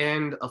fight,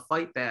 and a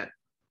fight that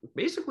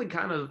basically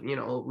kind of,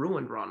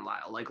 ruined Ron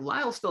Lyle. Like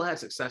Lyle still had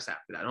success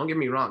after that. Don't get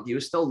me wrong. He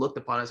was still looked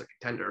upon as a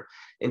contender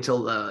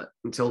until the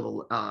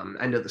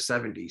end of the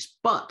 70s.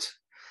 But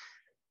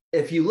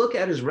if you look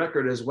at his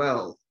record as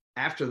well,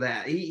 after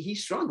that, he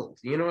struggled.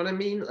 You know what I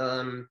mean?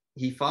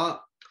 He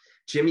fought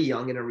Jimmy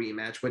Young in a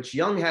rematch, which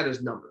Young had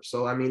his numbers.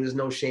 So, I mean, there's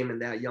no shame in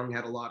that. Young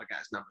had a lot of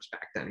guys' numbers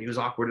back then. He was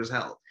awkward as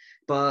hell.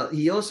 But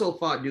he also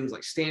fought dudes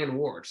like Stan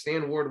Ward.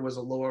 Stan Ward was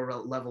a lower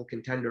level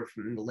contender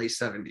from the late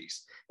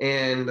 70s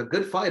and a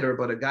good fighter,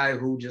 but a guy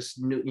who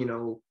just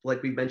knew,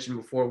 like we mentioned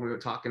before, we were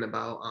talking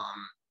about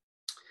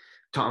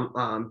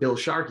Bill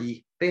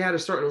Sharkey, they had a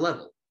certain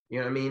level. You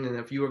know what I mean? And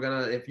if you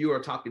were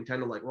a top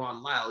contender like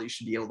Ron Lyle, you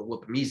should be able to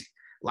whip him easy.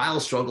 Lyle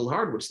struggled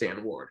hard with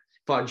Stan Ward.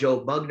 Fought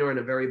Joe Bugner in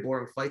a very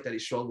boring fight that he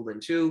struggled in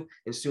too.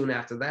 And soon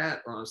after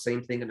that,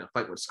 same thing in a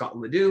fight with Scott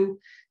Ledoux.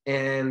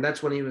 And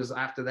that's when he was,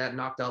 after that,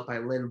 knocked out by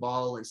Lynn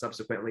Ball and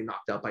subsequently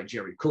knocked out by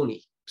Jerry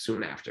Cooney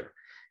soon after.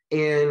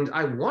 And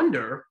I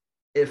wonder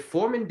if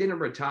Foreman didn't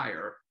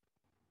retire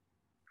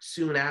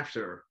soon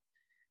after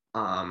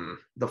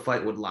the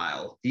fight with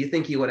Lyle, do you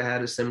think he would have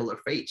had a similar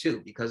fate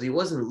too? Because he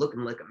wasn't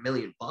looking like $1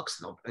 million,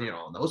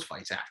 in those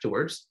fights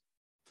afterwards.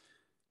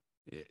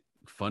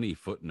 Funny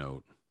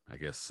footnote, I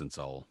guess, since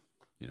I'll,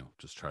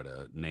 just try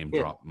to name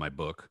drop my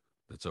book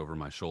that's over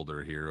my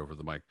shoulder here over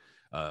the mic.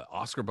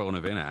 Oscar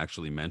Bonavena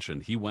actually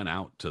mentioned he went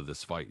out to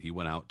this fight. He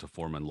went out to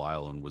Foreman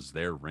Lyle and was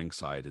there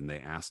ringside, and they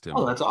asked him.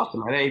 Oh, that's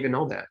awesome. I didn't even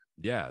know that.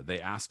 Yeah,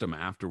 they asked him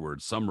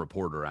afterwards. Some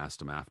reporter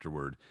asked him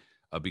afterward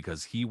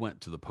because he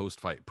went to the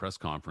post-fight press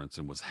conference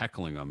and was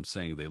heckling them,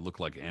 saying they looked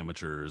like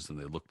amateurs and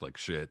they looked like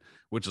shit,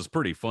 which is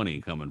pretty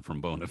funny coming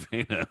from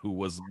Bonavena, who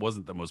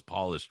wasn't the most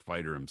polished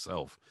fighter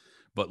himself.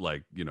 But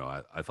I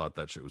thought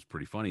that shit was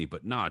pretty funny.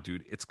 But nah,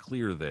 dude, it's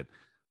clear that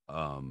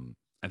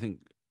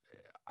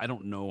I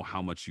don't know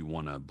how much you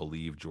want to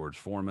believe George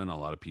Foreman. A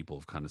lot of people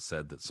have kind of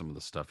said that some of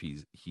the stuff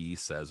he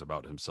says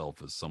about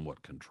himself is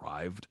somewhat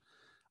contrived.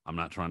 I'm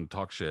not trying to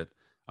talk shit.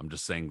 I'm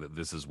just saying that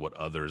this is what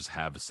others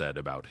have said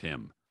about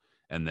him,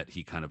 and that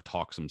he kind of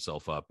talks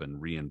himself up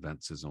and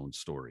reinvents his own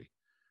story.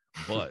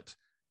 But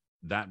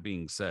that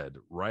being said,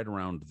 right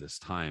around this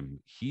time,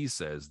 he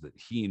says that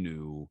he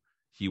knew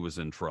he was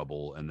in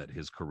trouble and that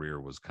his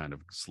career was kind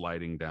of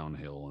sliding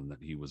downhill and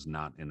that he was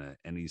not in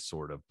any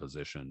sort of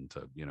position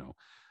to,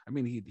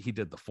 he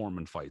did the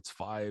Foreman Fights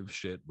 5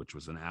 shit, which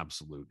was an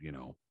absolute,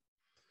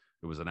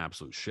 it was an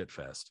absolute shit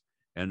fest.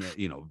 And,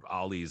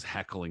 Ali's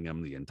heckling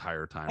him the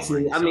entire time.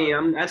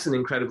 That's an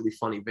incredibly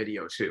funny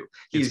video too.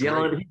 He's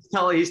yelling,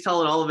 he's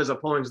telling all of his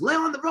opponents, lay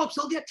on the ropes,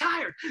 he'll get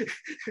tired.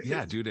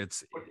 Yeah, dude,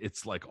 it's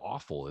like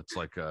awful. It's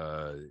like,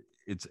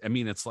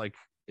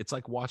 it's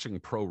like watching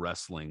pro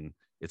wrestling.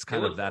 It's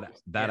kind of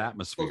that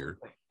atmosphere.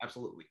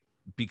 Absolutely.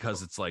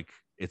 Because it's like,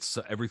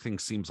 everything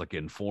seems like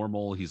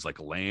informal. He's like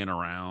laying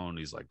around.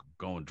 He's like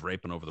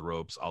draping over the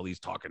ropes. Ali's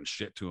talking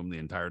shit to him the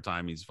entire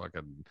time. He's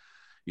fucking,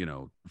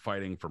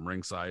 fighting from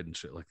ringside and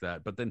shit like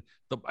that. But then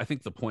I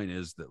think the point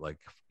is that like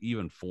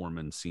even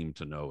Foreman seemed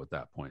to know at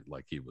that point,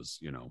 like he was,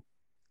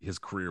 his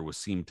career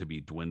seemed to be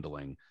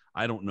dwindling.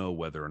 I don't know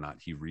whether or not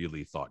he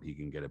really thought he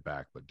can get it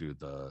back, but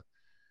dude,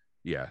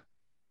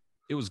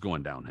 it was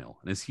going downhill,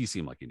 and he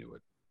seemed like he knew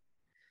it.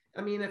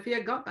 I mean, if he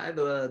had got by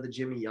the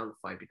Jimmy Young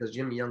fight, because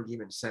Jimmy Young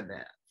even said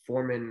that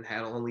Foreman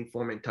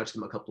touched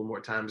him a couple more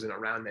times in a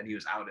round that he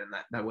was out in,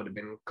 that would have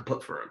been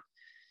kaput for him.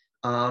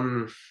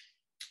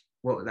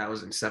 That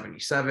was in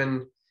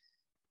 77.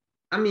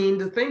 I mean,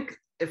 to think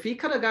if he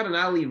could have got an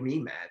Ali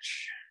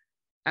rematch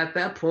at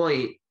that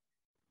point,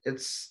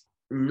 it's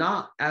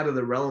not out of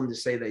the realm to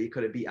say that he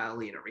could have beat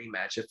Ali in a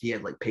rematch if he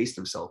had like paced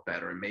himself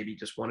better and maybe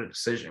just won a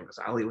decision, because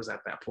Ali was at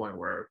that point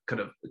where it could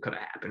have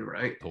happened,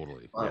 right?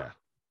 Totally. Yeah.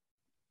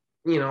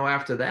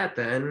 After that,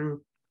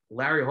 then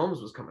Larry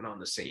Holmes was coming on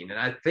the scene. And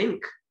I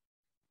think,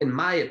 in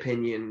my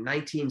opinion,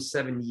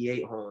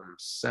 1978 Holmes,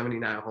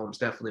 79 Holmes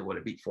definitely would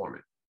have beat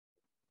Foreman.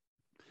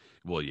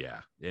 Well,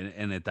 yeah.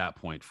 And at that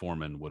point,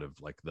 Foreman would have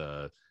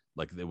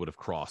they would have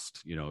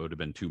crossed, it would have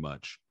been too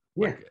much.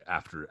 Yeah. Like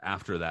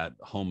after that,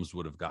 Holmes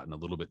would have gotten a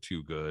little bit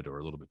too good or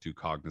a little bit too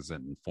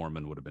cognizant, and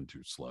Foreman would have been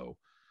too slow.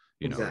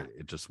 Exactly.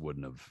 It just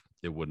wouldn't have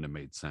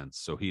made sense.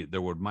 So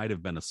might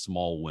have been a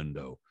small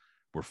window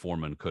where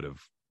Foreman could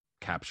have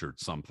captured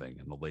something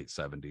in the late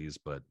 70s,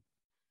 but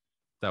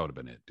that would have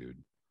been it,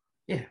 dude.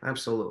 Yeah,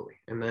 absolutely.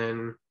 And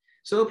then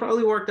so it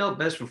probably worked out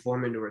best for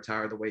Foreman to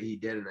retire the way he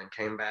did, and then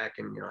came back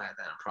and had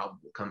that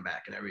improbable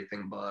comeback and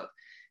everything. But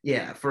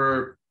yeah,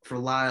 for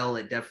Lyle,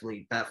 it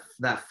definitely that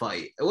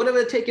fight, it wouldn't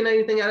have taken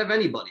anything out of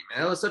anybody,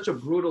 man. It was such a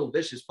brutal,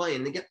 vicious fight,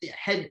 and to get the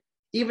head,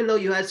 even though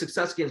you had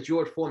success against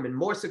George Foreman,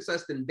 more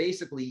success than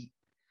basically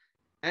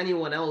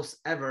anyone else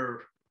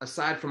ever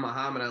aside from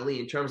Muhammad Ali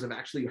in terms of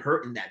actually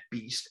hurting that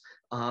beast.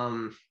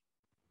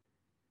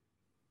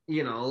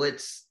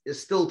 It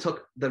still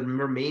took the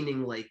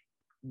remaining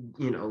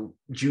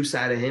juice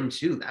out of him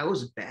too. That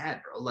was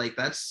bad, bro. Like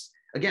that's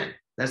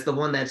the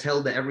one that's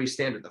held to every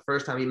standard. The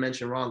first time he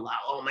mentioned Ron Lyle,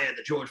 oh man,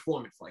 the George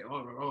Foreman fight,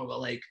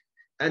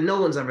 and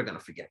no one's ever gonna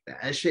forget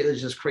that. That shit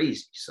is just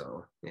crazy.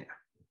 So yeah,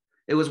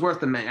 it was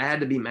worth it had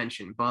to be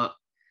mentioned. But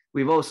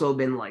we've also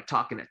been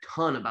talking a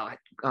ton about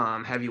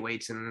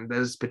heavyweights and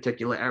those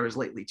particular eras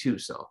lately too.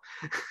 So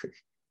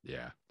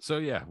yeah. So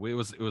yeah, it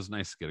was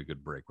nice to get a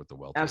good break with the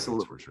welterweights.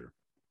 Absolutely. For sure.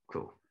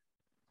 Cool.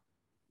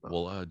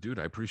 Well, dude,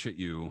 I appreciate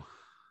you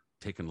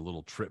taking a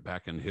little trip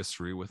back in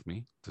history with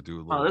me to do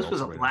a little. Oh, this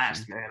was a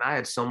blast, man. I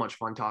had so much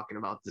fun talking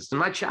about this in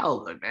my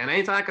childhood, man.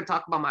 Anytime I could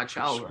talk about my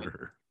childhood,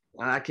 sure.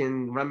 I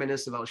can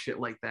reminisce about shit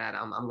like that.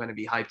 I'm going to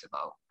be hyped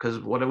about, because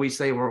what do we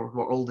say?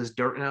 We're old as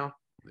dirt now.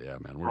 Yeah,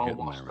 man, we're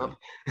getting there, man.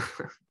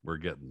 We're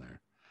getting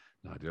there.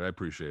 No, dude, I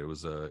appreciate it. It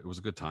was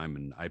a good time,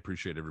 and I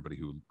appreciate everybody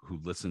who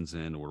listens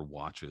in or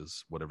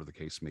watches, whatever the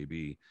case may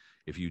be.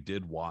 If you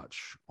did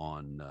watch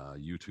on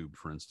YouTube,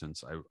 for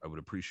instance, I would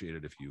appreciate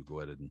it if you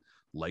go ahead and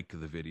like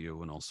the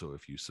video, and also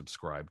if you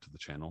subscribe to the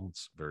channel.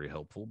 It's very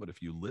helpful. But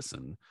if you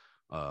listen,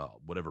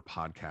 whatever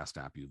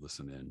podcast app you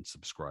listen in,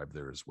 subscribe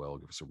there as well.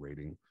 Give us a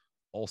rating,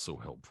 also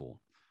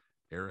helpful.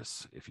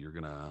 Eris, if you're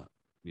gonna,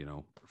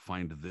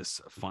 find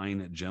this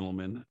fine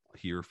gentleman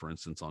here, for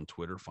instance, on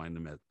Twitter, find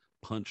him at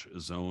Punch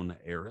Zone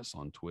Eris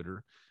on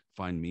Twitter.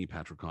 Find me,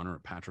 Patrick Connor,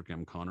 at Patrick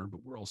M. Connor, but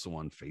we're also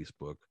on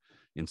Facebook,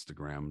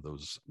 Instagram,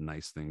 those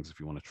nice things if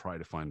you want to try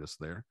to find us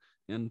there.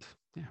 And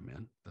yeah,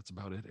 man, that's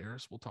about it,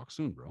 Eris. We'll talk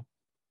soon, bro.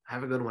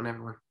 Have a good one,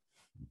 everyone.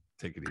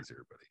 Take it easy,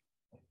 everybody.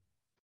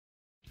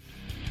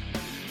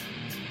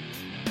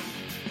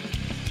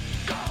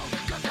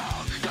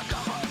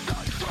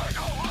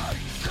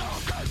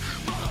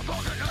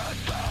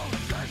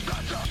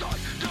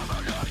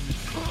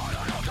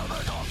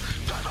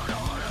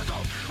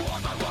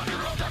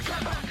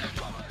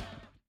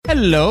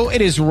 Hello,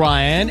 it is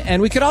Ryan,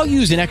 and we could all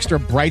use an extra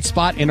bright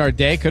spot in our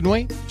day, couldn't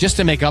we? Just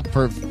to make up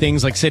for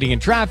things like sitting in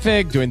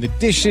traffic, doing the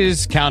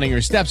dishes, counting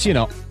your steps,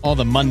 all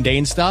the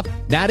mundane stuff.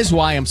 That is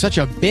why I'm such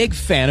a big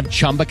fan of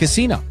Chumba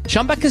Casino.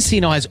 Chumba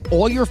Casino has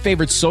all your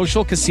favorite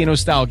social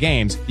casino-style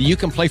games that you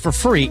can play for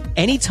free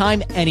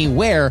anytime,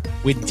 anywhere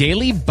with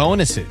daily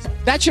bonuses.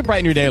 That should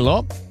brighten your day a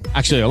little.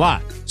 Actually, a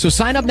lot. So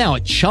sign up now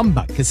at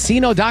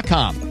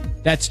ChumbaCasino.com.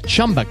 That's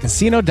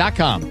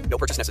ChumbaCasino.com. No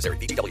purchase necessary.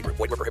 VGW Group.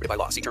 Void where prohibited by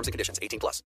law. See terms and conditions. 18+.